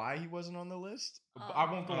know why he wasn't on the list. But Oh.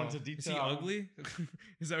 I won't go Oh, into is detail. he ugly?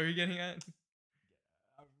 Is that what you're getting at?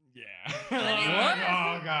 Yeah. mean, What?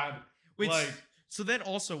 Oh god. Wait, Like so then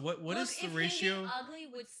also, what Look, is the if ratio? Him being ugly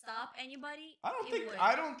would stop anybody. I don't it think would.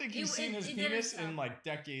 I don't think he's It- seen it- his it didn't penis stop. in like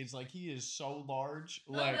decades. Like he is so large.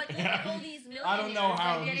 No, like but look at all these millionaires I don't know how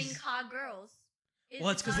that are getting he's- hot girls. Well,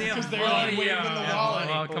 it's 'cause they have because they're money. like waving Yeah, the wallet.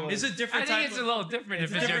 money. but, Come on. like- Is it different I think type it's of, a little different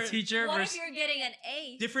it's if it's your different- teacher What versus if you're getting an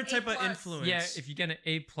A? different A type of plus? influence? yeah. If you get an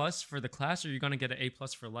A plus for the class, or you're gonna get an A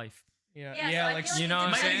plus for life. yeah, Yeah, yeah, so I like feel you know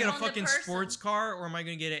am what I I'm gonna get a on the fucking person. sports car or am I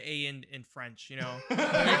gonna get an A in French? You know,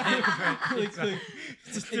 Exactly.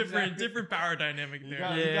 it's a different power dynamic You there.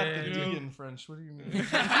 got, Yeah, you got yeah, the yeah. D in French. What do you mean?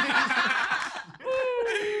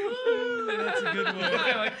 That's a good one.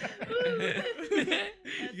 Like-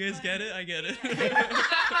 You guys get it? I get it.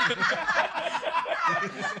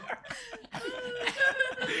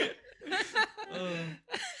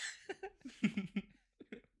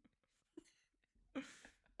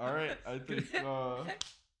 All right, I think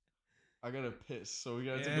I gotta piss, so we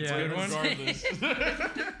gotta Yeah, take a that's a break good one.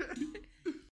 regardless.